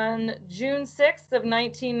on June 6th of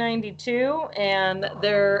 1992, and it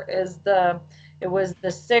was the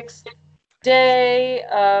 6th day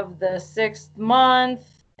of the 6th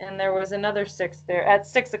month, and there was another 6 there. At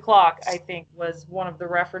 6 o'clock, I think, was one of the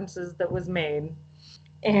references that was made.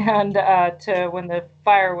 And to when the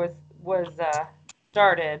fire was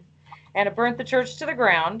started, and it burnt the church to the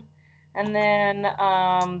ground. And then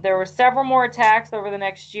there were several more attacks over the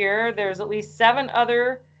next year. There's at least 7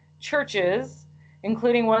 other churches,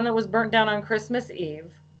 including one that was burnt down on Christmas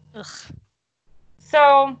Eve. Ugh.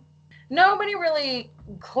 So nobody really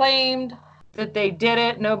claimed that they did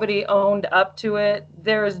it. Nobody owned up to it.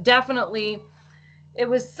 There's definitely, it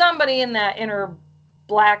was somebody in that inner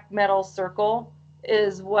black metal circle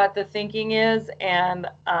is what the thinking is. And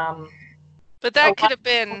but that could have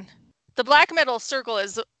been, the black metal circle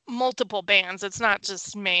is multiple bands. It's not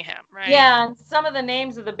just Mayhem, right? Yeah, and some of the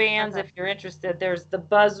names of the bands, if you're interested, there's the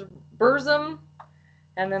Burzum,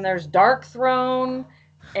 and then there's Dark Throne,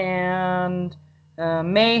 and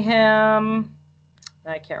Mayhem.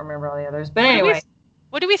 I can't remember all the others, but anyway.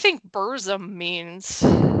 What do we think Burzum means?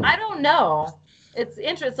 I don't know. It's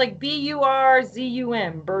interesting. It's like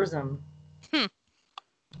Burzum, Burzum.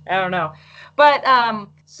 I don't know. But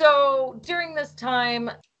so during this time,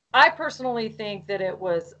 I personally think that it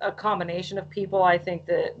was a combination of people. I think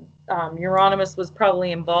that Euronymous was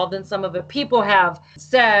probably involved in some of it. People have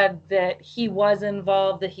said that he was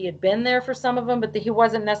involved, that he had been there for some of them, but that he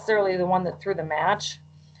wasn't necessarily the one that threw the match.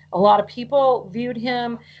 A lot of people viewed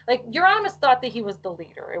him, like Euronymous thought that he was the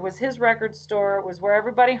leader. It was his record store. It was where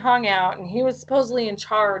everybody hung out, and he was supposedly in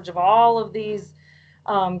charge of all of these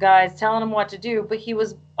guys, telling them what to do. But he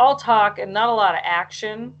was all talk and not a lot of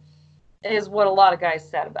action, is what a lot of guys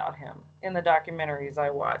said about him in the documentaries I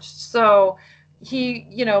watched. So he,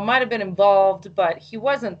 might have been involved, but he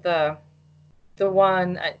wasn't the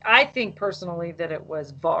one. I think personally that it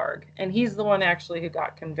was Varg, and he's the one actually who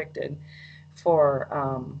got convicted for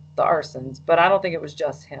the arsons, but I don't think it was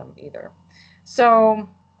just him either. So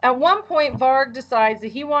at one point, Varg decides that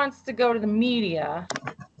he wants to go to the media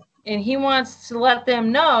and he wants to let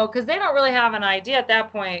them know, because they don't really have an idea at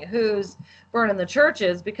that point who's burning the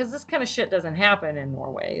churches, because this kind of shit doesn't happen in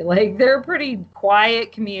Norway. Like, they're a pretty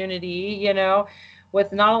quiet community,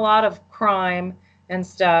 with not a lot of crime and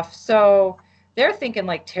stuff. So they're thinking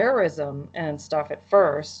like terrorism and stuff at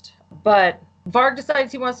first, but Varg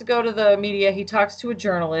decides he wants to go to the media. He talks to a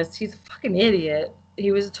journalist. He's a fucking idiot.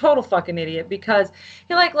 He was a total fucking idiot because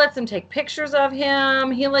he like lets him take pictures of him.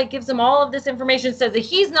 He like gives him all of this information, says that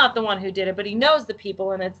he's not the one who did it, but he knows the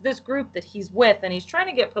people and it's this group that he's with and he's trying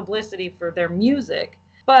to get publicity for their music.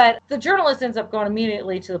 But the journalist ends up going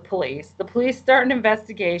immediately to the police. The police start an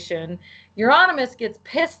investigation. Euronymous gets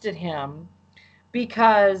pissed at him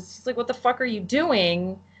because he's like, what the fuck are you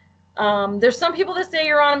doing? There's some people that say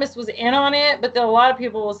Euronymous was in on it, but a lot of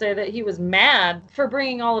people will say that he was mad for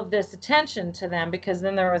bringing all of this attention to them because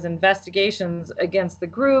then there was investigations against the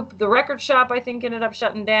group. The record shop, I think, ended up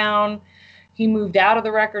shutting down. He moved out of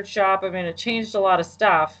the record shop. I mean, it changed a lot of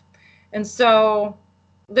stuff. And so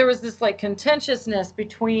there was this like contentiousness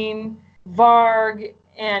between Varg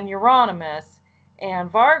and Euronymous. And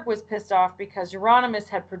Varg was pissed off because Euronymous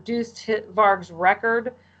had produced Varg's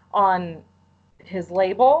record on his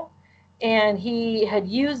label. And he had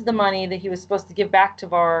used the money that he was supposed to give back to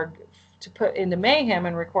Varg to put into Mayhem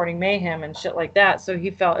and recording Mayhem and shit like that. So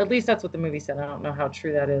he felt, at least that's what the movie said. I don't know how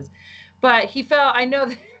true that is. But he felt, I know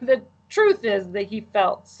the truth is that he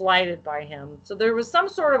felt slighted by him. So there was some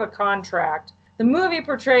sort of a contract. The movie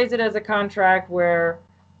portrays it as a contract where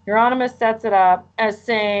Euronymous sets it up as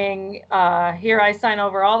saying, here, I sign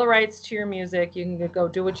over all the rights to your music. You can go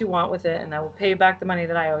do what you want with it, and I will pay you back the money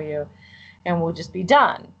that I owe you, and we'll just be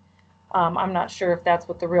done. I'm not sure if that's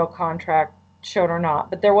what the real contract showed or not,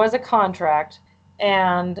 but there was a contract,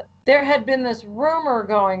 and there had been this rumor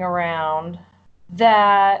going around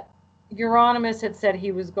that Euronymous had said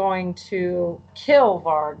he was going to kill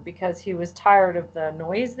Varg because he was tired of the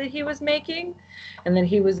noise that he was making, and then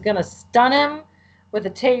he was going to stun him with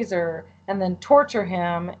a taser and then torture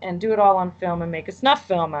him and do it all on film and make a snuff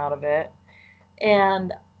film out of it.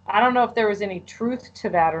 And I don't know if there was any truth to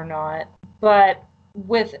that or not, but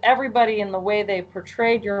with everybody in the way they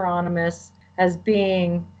portrayed Euronymous as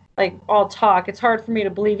being like all talk, it's hard for me to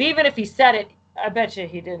believe. Even if he said it, I bet you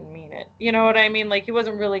he didn't mean it. You know what I mean? Like he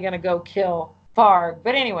wasn't really going to go kill Varg.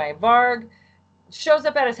 But anyway, Varg shows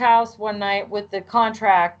up at his house one night with the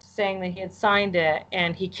contract saying that he had signed it,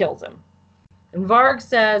 and he kills him. And Varg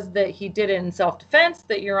says that he did it in self-defense,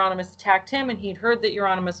 that Euronymous attacked him, and he'd heard that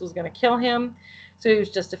Euronymous was going to kill him. So he was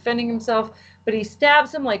just defending himself. But he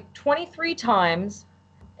stabs him like 23 times,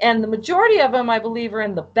 and the majority of them, I believe, are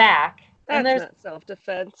in the back. That's and not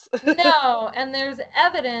self-defense. No, and there's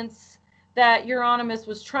evidence that Euronymous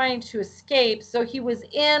was trying to escape. So he was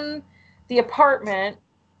in the apartment,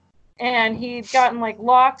 and he'd gotten like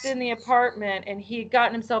locked in the apartment, and he'd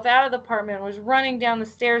gotten himself out of the apartment and was running down the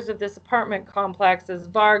stairs of this apartment complex as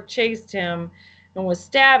Varg chased him and was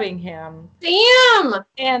stabbing him. Damn!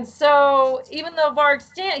 And so even though Varg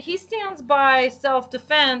stands by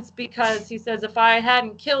self-defense because he says if I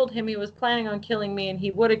hadn't killed him, he was planning on killing me and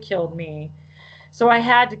he would have killed me. So I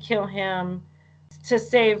had to kill him to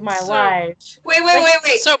save my life. Wait.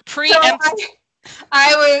 So preemptive.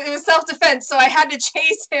 It was self-defense, so I had to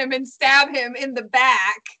chase him and stab him in the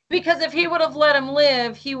back. Because if he would have let him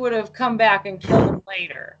live, he would have come back and killed him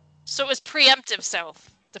later. So it was preemptive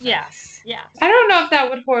self-defense. Yes. I don't know if that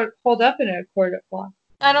would hold up in a court of law.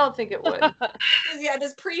 I don't think it would. Yeah,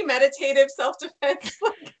 does premeditative self-defense,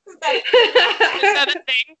 is that Is that a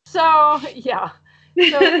thing? So, yeah.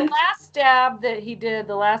 So the last stab that he did,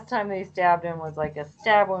 the last time they stabbed him was like a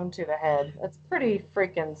stab wound to the head. That's pretty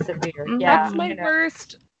freaking severe. Yeah. That's my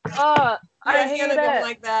worst. I I hate didn't it.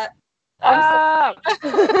 like that?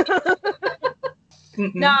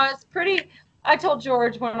 No, it's pretty. I told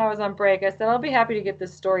George when I was on break, I said, I'll be happy to get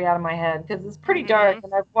this story out of my head because it's pretty dark.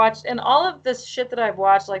 And I've watched, and all of this shit that I've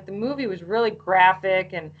watched, like the movie was really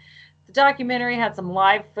graphic, and the documentary had some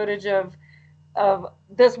live footage of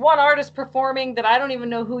this one artist performing that I don't even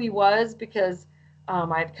know who he was because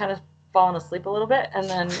I'd kind of fallen asleep a little bit and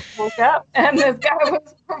then woke up and this guy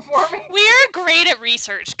was performing. We're great at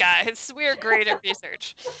research, guys. We're great at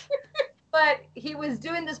research. But he was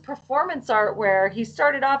doing this performance art where he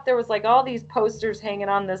started off, there was like all these posters hanging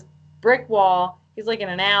on this brick wall. He's like in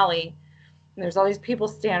an alley, and there's all these people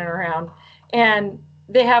standing around, and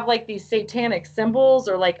they have like these satanic symbols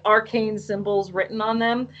or like arcane symbols written on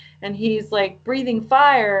them, and he's like breathing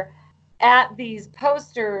fire at these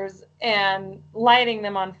posters and lighting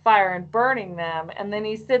them on fire and burning them, and then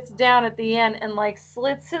he sits down at the end and like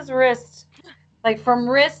slits his wrist, like from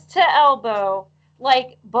wrist to elbow,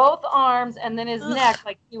 like both arms, and then his neck,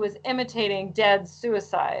 like he was imitating dead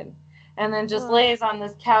suicide, and then just lays on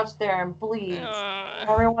this couch there and bleeds.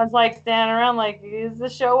 Everyone's like standing around like, is the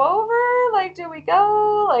show over? Like, do we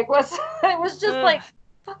go? Like, what's it was just like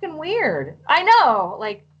fucking weird. I know,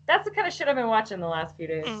 like that's the kind of shit I've been watching the last few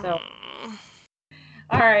days. So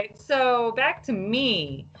All right, so back to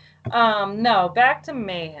me. No, back to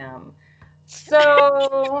Mayhem.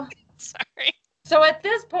 So Sorry. at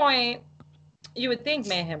this point, you would think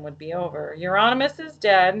Mayhem would be over. Euronymous is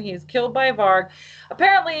dead. He's killed by Varg.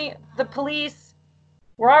 Apparently, the police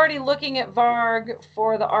were already looking at Varg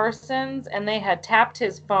for the arsons, and they had tapped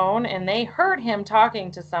his phone, and they heard him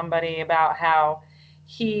talking to somebody about how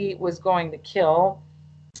he was going to kill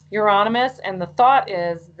Euronymous, and the thought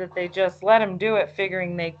is that they just let him do it,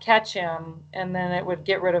 figuring they'd catch him, and then it would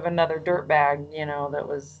get rid of another dirtbag, that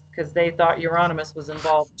was because they thought Euronymous was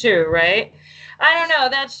involved too, right? I don't know.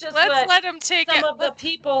 That's just Let's let him take some it. of the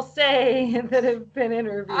people say that have been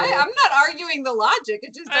interviewed. I'm not arguing the logic.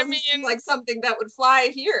 It just doesn't seem like something that would fly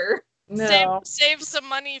here. No. Save some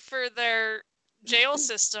money for their jail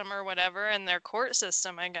system or whatever, and their court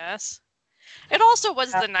system, I guess. It also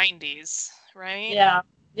was the 90s, right?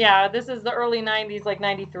 Yeah, this is the early 90s, like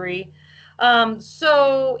 93.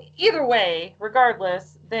 So either way,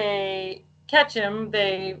 regardless, they catch him.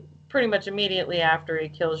 They pretty much immediately after he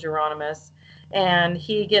kills Euronymous, and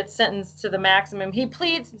he gets sentenced to the maximum. He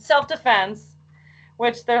pleads self-defense,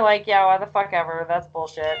 which they're like, yeah, why the fuck ever, that's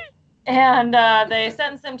bullshit. And they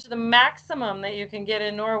sentence him to the maximum that you can get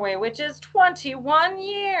in Norway, which is 21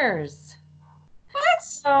 years. What?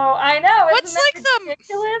 So I know. What's isn't that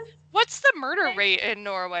ridiculous? What's the murder rate in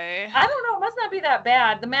Norway? I don't know. It must not be that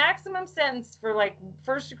bad. The maximum sentence for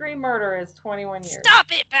first-degree murder is 21 years. Stop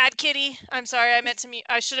it, bad kitty. I'm sorry. I meant to mute.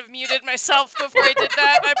 I should have muted myself before I did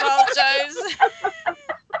that. I apologize.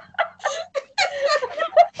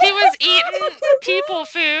 He was eating people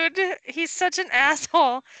food. He's such an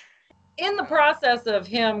asshole. In the process of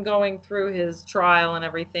him going through his trial and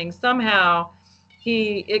everything, somehow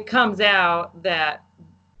it comes out that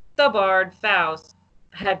the bard Faust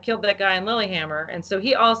had killed that guy in Lilyhammer, and so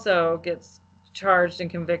he also gets charged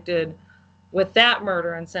and convicted with that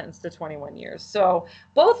murder and sentenced to 21 years. So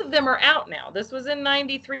both of them are out now. This was in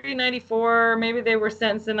 93, 94, maybe they were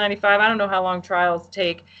sentenced in 95. I don't know how long trials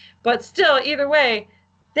take, but still, either way,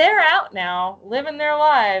 they're out now, living their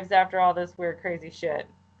lives after all this weird, crazy shit.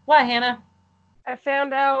 What, Hannah? I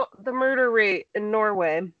found out the murder rate in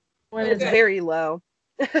Norway is very low.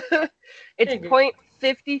 It's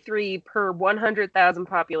 0.53 per 100,000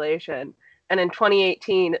 population. And in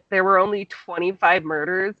 2018, there were only 25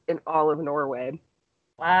 murders in all of Norway.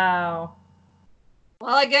 Wow.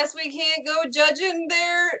 Well, I guess we can't go judging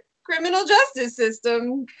their criminal justice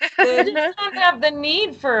system. They just don't have the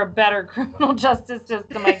need for a better criminal justice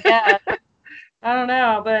system, I guess. I don't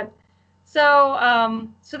know, but so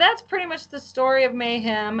that's pretty much the story of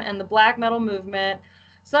Mayhem and the black metal movement.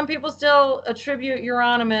 Some people still attribute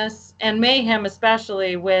Euronymous and Mayhem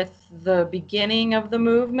especially with the beginning of the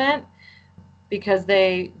movement because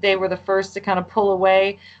they were the first to kind of pull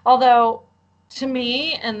away. Although, to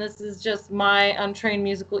me, and this is just my untrained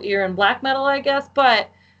musical ear in black metal, I guess, but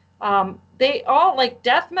they all, like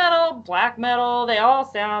death metal, black metal, they all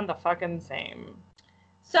sound the fucking same.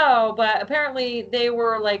 So, but apparently they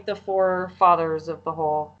were like the forefathers of the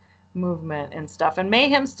whole movement and stuff. And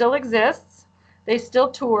Mayhem still exists. They still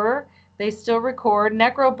tour. They still record.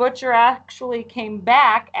 Necro Butcher actually came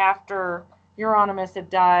back after Euronymous had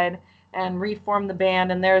died and reformed the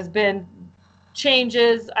band. And there's been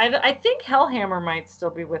changes. I think Hellhammer might still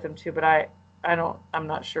be with him too, but I'm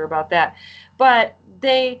not sure about that. But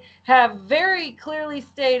they have very clearly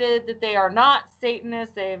stated that they are not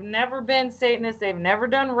Satanists. They've never been Satanists. They've never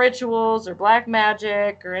done rituals or black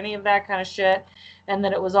magic or any of that kind of shit. And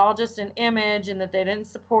that it was all just an image and that they didn't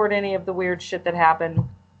support any of the weird shit that happened.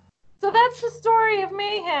 So that's the story of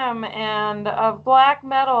Mayhem and of black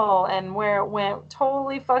metal and where it went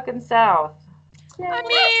totally fucking south. Yeah, I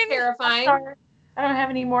mean, terrifying. I don't have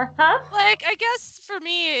any more. Huh? Like, I guess for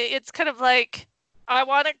me, it's kind of like I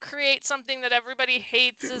want to create something that everybody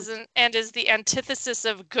hates and is the antithesis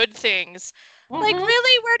of good things. Mm-hmm. Like,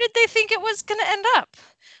 really, where did they think it was going to end up?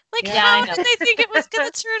 Like, how did they think it was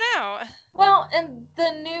going to turn out? Well, and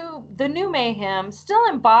the new Mayhem still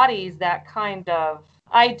embodies that kind of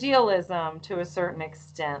idealism to a certain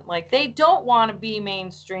extent. Like, they don't want to be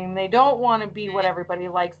mainstream. They don't want to be what everybody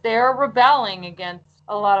likes. They're rebelling against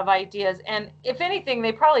a lot of ideas. And if anything,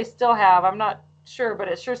 they probably still have, I'm not sure, but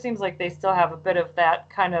it sure seems like they still have a bit of that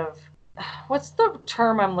kind of, what's the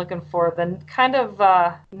term I'm looking for? The kind of,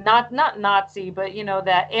 not Nazi, but,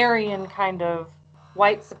 that Aryan kind of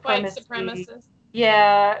white supremacist.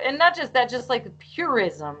 Yeah, and not just that, just like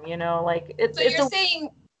purism, like it's. So you're saying,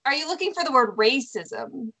 are you looking for the word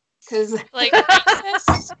racism? Because like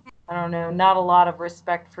racist? I don't know, not a lot of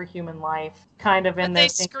respect for human life, kind of in but their they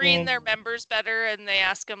screen their members better, and they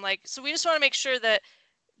ask them like, so we just want to make sure that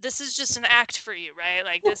this is just an act for you, right?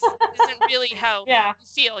 Like this isn't really how Yeah. you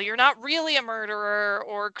feel. You're not really a murderer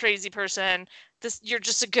or crazy person. You're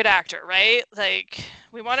just a good actor, right? Like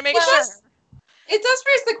we want to make sure. It does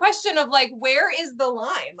raise the question of like, where is the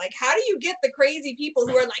line? Like, how do you get the crazy people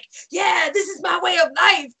who are like, yeah, this is my way of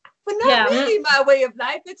life, but not really my way of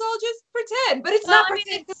life. It's all just pretend, but it's not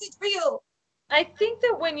pretend because it's real. I think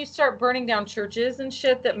that when you start burning down churches and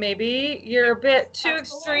shit, that maybe you're a bit too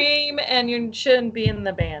extreme and you shouldn't be in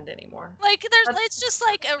the band anymore. Like it's just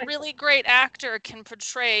like a really great actor can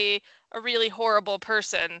portray a really horrible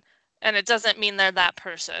person, and it doesn't mean they're that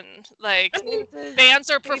person. Like bands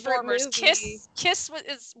are performers. Kiss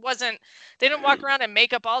wasn't. They didn't walk around in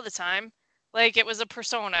makeup all the time. Like it was a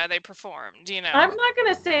persona they performed, you know. I'm not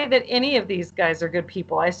going to say that any of these guys are good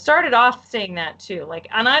people. I started off saying that too. Like,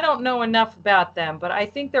 and I don't know enough about them, but I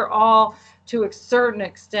think they're all, to a certain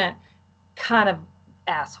extent, kind of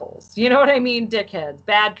assholes. You know what I mean? Dickheads,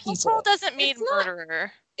 bad people. Asshole doesn't mean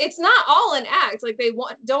murderer. It's not all an act. Like they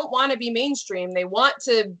don't want to be mainstream. They want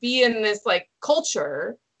to be in this like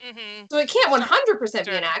culture. Mm-hmm. So it can't 100%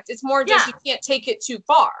 be an act. It's more just you can't take it too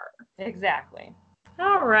far. Exactly.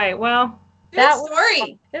 All right. Well. Good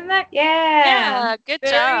story. Isn't that? Yeah. Good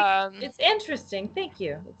job. It's interesting. Thank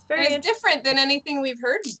you. It's very it's different than anything we've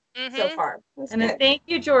heard so far. And thank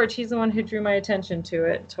you, George. He's the one who drew my attention to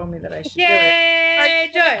it. Told me that I should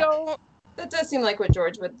Yay, George. That does seem like what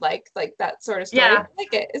George would like that sort of story. Yeah. I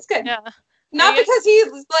like it. It's good. Yeah. Not because he's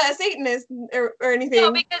a Satanist or anything.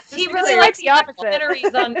 No, because he really likes the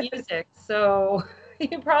documentaries on music. So he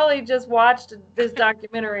probably just watched this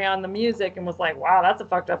documentary on the music and was like, wow, that's a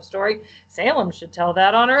fucked up story. Salem should tell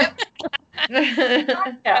that on her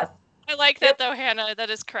podcast. I like that, though, Hannah. That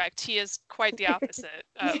is correct. He is quite the opposite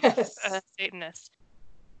of a Satanist.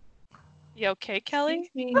 You okay, Kelly?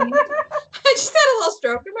 I just had a little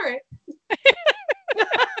stroke. I'm all right.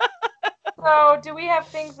 So, do we have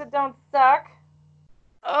things that don't suck?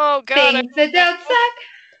 Oh, God. Things that don't suck.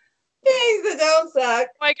 Things that don't suck.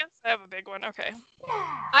 Well, I guess I have a big one. Okay.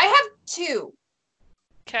 I have two.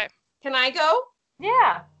 Okay. Can I go?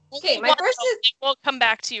 Yeah. Okay, my first is... We'll come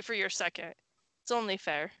back to you for your second. It's only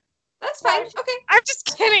fair. That's fine. Okay. I'm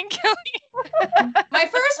just kidding, Kelly. My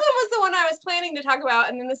first one was the one I was planning to talk about,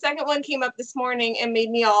 and then the second one came up this morning and made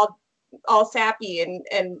me all sappy,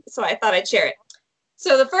 and so I thought I'd share it.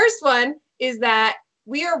 So the first one is that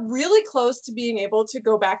we are really close to being able to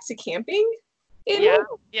go back to camping in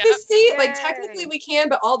the state. Like technically we can,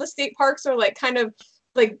 but all the state parks are like kind of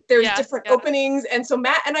like there's different openings. And so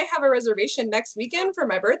Matt and I have a reservation next weekend for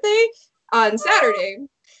my birthday on Saturday.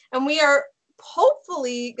 And we are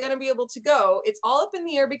hopefully going to be able to go. It's all up in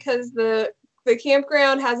the air because the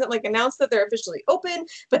campground hasn't like announced that they're officially open,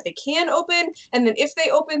 but they can open. And then if they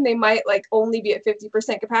open, they might like only be at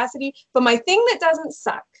 50% capacity. But my thing that doesn't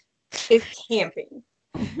suck is camping.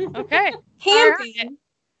 Okay. Camping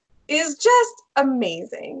is just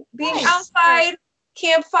amazing. Being outside,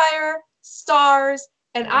 campfire, stars,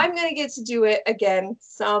 and I'm going to get to do it again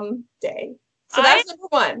someday. So that's number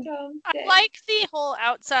one. I like the whole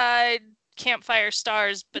outside campfire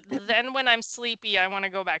stars, but then when I'm sleepy, I want to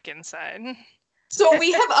go back inside. So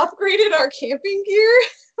we have upgraded our camping gear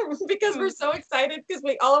because we're so excited because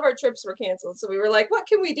all of our trips were canceled. So we were like, what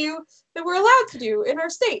can we do that we're allowed to do in our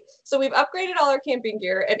state? So we've upgraded all our camping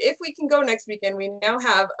gear. And if we can go next weekend, we now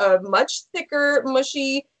have a much thicker,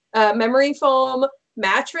 mushy memory foam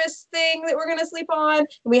mattress thing that we're going to sleep on. And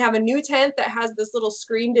we have a new tent that has this little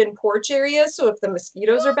screened in porch area. So if the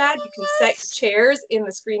mosquitoes are bad, you can set your chairs in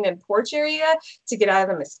the screened in porch area to get out of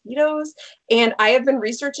the mosquitoes. And I have been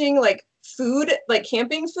researching like food, like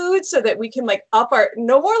camping food, so that we can like up our,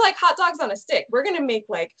 no more like hot dogs on a stick. We're going to make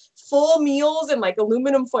like full meals in like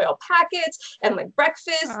aluminum foil packets and like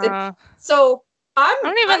breakfast. So I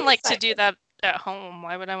don't even like to do that at home.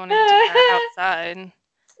 Why would I want to do that outside?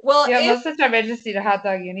 Well, most of the time I just eat a hot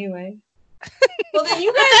dog anyway. Well, then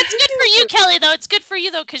you guys. That's good for you, Kelly. Though it's good for you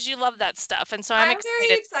though because you love that stuff, and so I'm excited.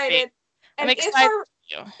 Very excited. I'm excited.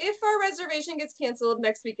 If our reservation gets canceled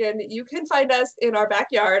next weekend, you can find us in our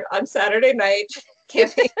backyard on Saturday night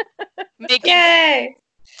camping. Yay!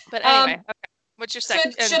 But anyway, okay. What's your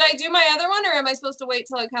second? Should I do my other one, or am I supposed to wait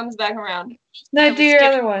till it comes back around? No, do your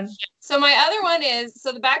other one. So my other one is,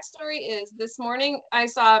 so the backstory is this morning I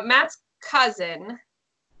saw Matt's cousin.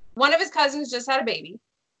 One of his cousins just had a baby,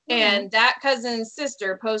 and that cousin's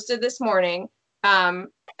sister posted this morning, and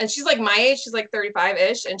she's like my age, she's like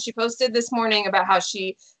 35-ish, and she posted this morning about how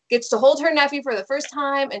she gets to hold her nephew for the first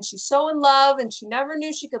time, and she's so in love, and she never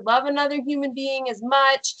knew she could love another human being as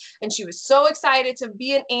much, and she was so excited to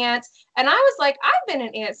be an aunt, And I was like, I've been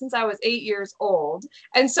an aunt since I was 8 years old.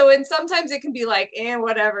 And so, and sometimes it can be like,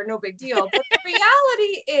 whatever, no big deal. But the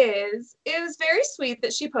reality is, it was very sweet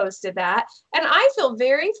that she posted that. And I feel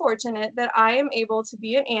very fortunate that I am able to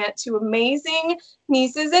be an aunt to amazing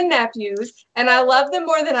nieces and nephews. And I love them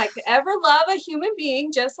more than I could ever love a human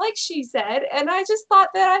being, just like she said. And I just thought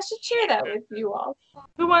that I should share that with you all.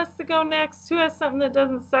 Who wants to go next? Who has something that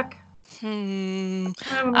doesn't suck? I'll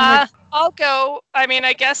go. I mean,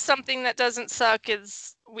 I guess something that doesn't suck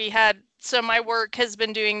is so my work has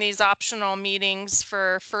been doing these optional meetings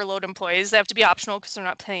for furloughed employees. They have to be optional because they're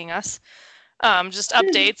not paying us. Just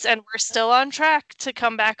updates, and we're still on track to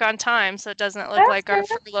come back on time, so it doesn't look like our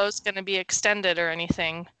furlough is going to be extended or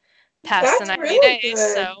anything past the 90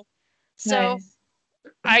 days. So Nice.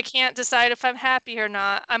 I can't decide if I'm happy or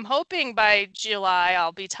not. I'm hoping by July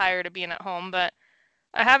I'll be tired of being at home, but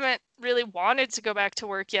I haven't really wanted to go back to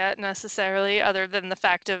work yet necessarily, other than the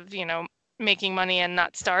fact of, making money and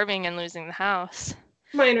not starving and losing the house.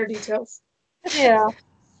 Minor details. Yeah.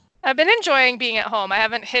 I've been enjoying being at home. I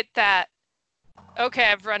haven't hit that, okay,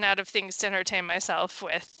 I've run out of things to entertain myself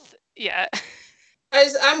with yet.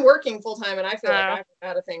 I'm working full time and I feel like I've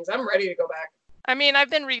run out of things. I'm ready to go back. I mean, I've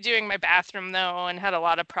been redoing my bathroom though and had a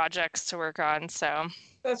lot of projects to work on, so.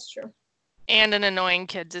 That's true. And an annoying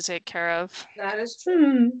kid to take care of. That is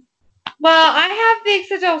true. Well, I have things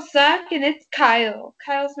that don't suck, and it's Kyle.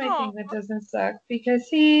 Kyle's my thing that doesn't suck because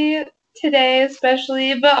he, today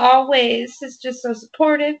especially, but always, is just so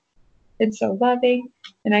supportive and so loving,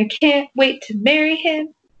 and I can't wait to marry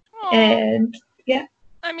him. Aww. And yeah.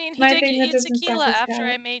 I mean, he My did thing get that you doesn't tequila suck is after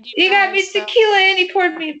Kyle. I made you. He got cry, me so. tequila and he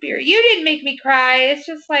poured me a beer. You didn't make me cry. It's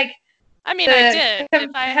just like I mean, I did.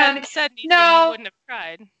 If I hadn't said anything, you wouldn't have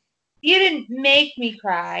cried. You didn't make me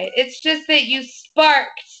cry. It's just that you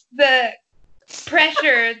sparked the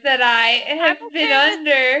pressure that I have been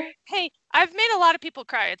under. Hey, I've made a lot of people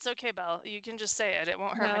cry. It's okay, Belle. You can just say it. It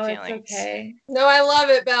won't hurt my feelings. It's okay. No, I love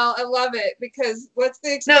it, Belle. I love it because what's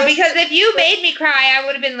the expression? No, because if you made me cry, I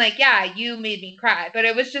would have been like, yeah, you made me cry. But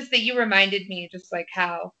it was just that you reminded me just like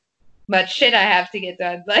how much shit I have to get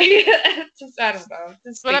done. Like, just I don't know.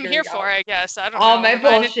 That's what I'm here for, I guess. I don't know. All my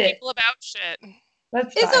Reminding bullshit. People about shit.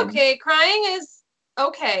 It's okay. Crying is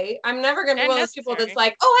okay. I'm never gonna be one of those people that's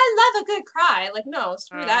like, oh, I love a good cry. Like, no,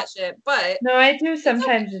 screw that shit. But no, I do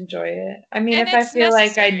sometimes enjoy it. I mean, And if I it's feel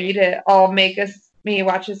like I need it, I'll make me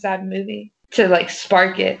watch a sad movie to like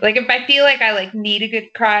spark it. Like if I feel like I like need a good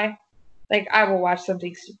cry, like I will watch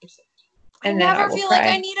something super sad. And I then never feel like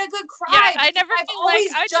I need a good cry. Yeah, I never I've feel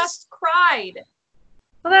always like I just cried.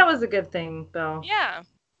 Well, that was a good thing, though. Yeah.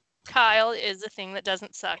 Kyle is a thing that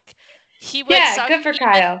doesn't suck. He would Yeah, suck good for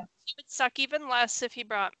Kyle. He would suck even less if he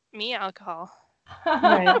brought me alcohol.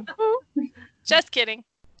 Right. Just kidding.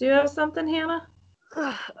 Do you have something, Hannah?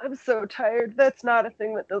 I'm so tired. That's not a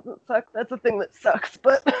thing that doesn't suck. That's a thing that sucks.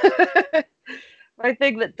 But my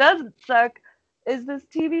thing that doesn't suck is this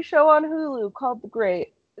TV show on Hulu called The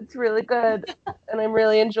Great. It's really good, and I'm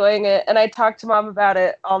really enjoying it. And I talked to Mom about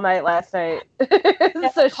it all night last night,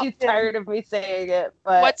 so she's tired of me saying it.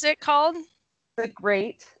 But what's it called? The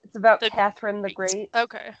Great. It's about Catherine the Great.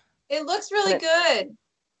 Okay. It looks really good.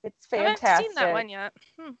 It's I fantastic. haven't seen that one yet.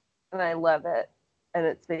 And I love it. And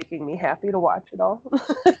it's making me happy to watch it all.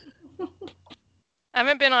 I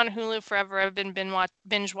haven't been on Hulu forever. I've been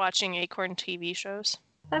binge watching Acorn TV shows.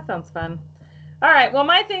 That sounds fun. All right. Well,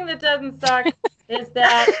 my thing that doesn't suck is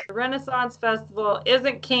that the Renaissance Festival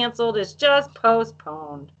isn't canceled. It's just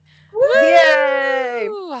postponed. Yay!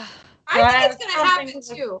 I think it's going to happen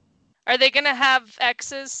too. Are they going to have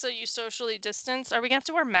X's so you socially distance? Are we going to have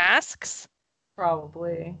to wear masks?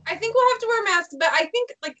 Probably. I think we'll have to wear masks, but I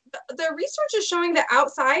think like the research is showing that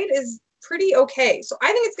outside is pretty okay. So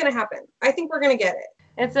I think it's going to happen. I think we're going to get it.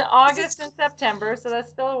 It's in August and September, so that's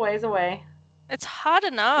still a ways away. It's hot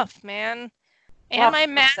enough, man. And my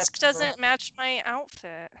mask doesn't match my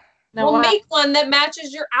outfit. We'll make one that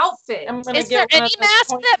matches your outfit. Is there any mask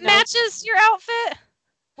that matches your outfit?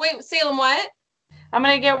 Wait, Salem, what? I'm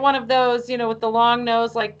going to get one of those, with the long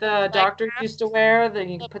nose like the doctor used to wear. That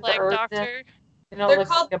you can put the earth in. It looks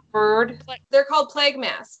like a bird. They're called plague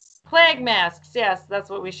masks. Plague masks, yes. That's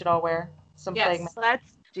what we should all wear. Some plague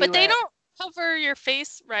masks. But they don't cover your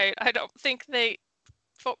face right. I don't think they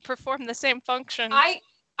perform the same function. I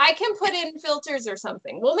can put in filters or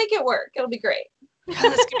something. We'll make it work. It'll be great. God,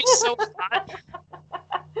 this could be so hot.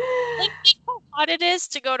 Like, how hot it is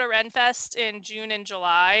to go to Renfest in June and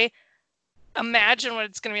July. Imagine what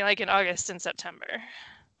it's going to be like in August and September.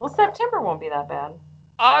 Well, September won't be that bad.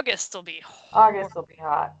 August will be hot.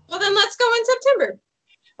 Well, then let's go in September.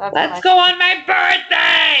 Let's go on my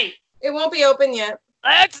birthday! It won't be open yet.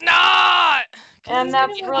 Let's not. 'Cause And it's gonna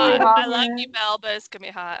that's be really hot. I hot. love you, Belle, but it's gonna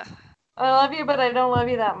be hot. I love you, but I don't love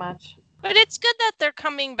you that much. But it's good that they're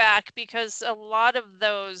coming back because a lot of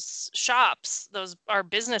those shops, those are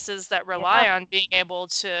businesses that rely on being able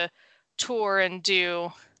to tour and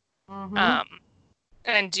do,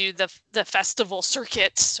 and do the festival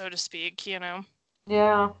circuit, so to speak. You know.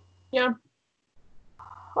 Yeah. Yeah.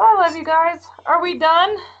 Well, I love you guys. Are we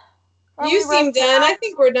done? Are You we seem resting done. I up?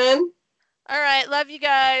 think we're done. All right. Love you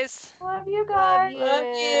guys. Love you guys. you. Love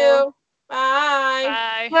you. Bye.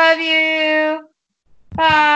 Bye. Love you. Bye.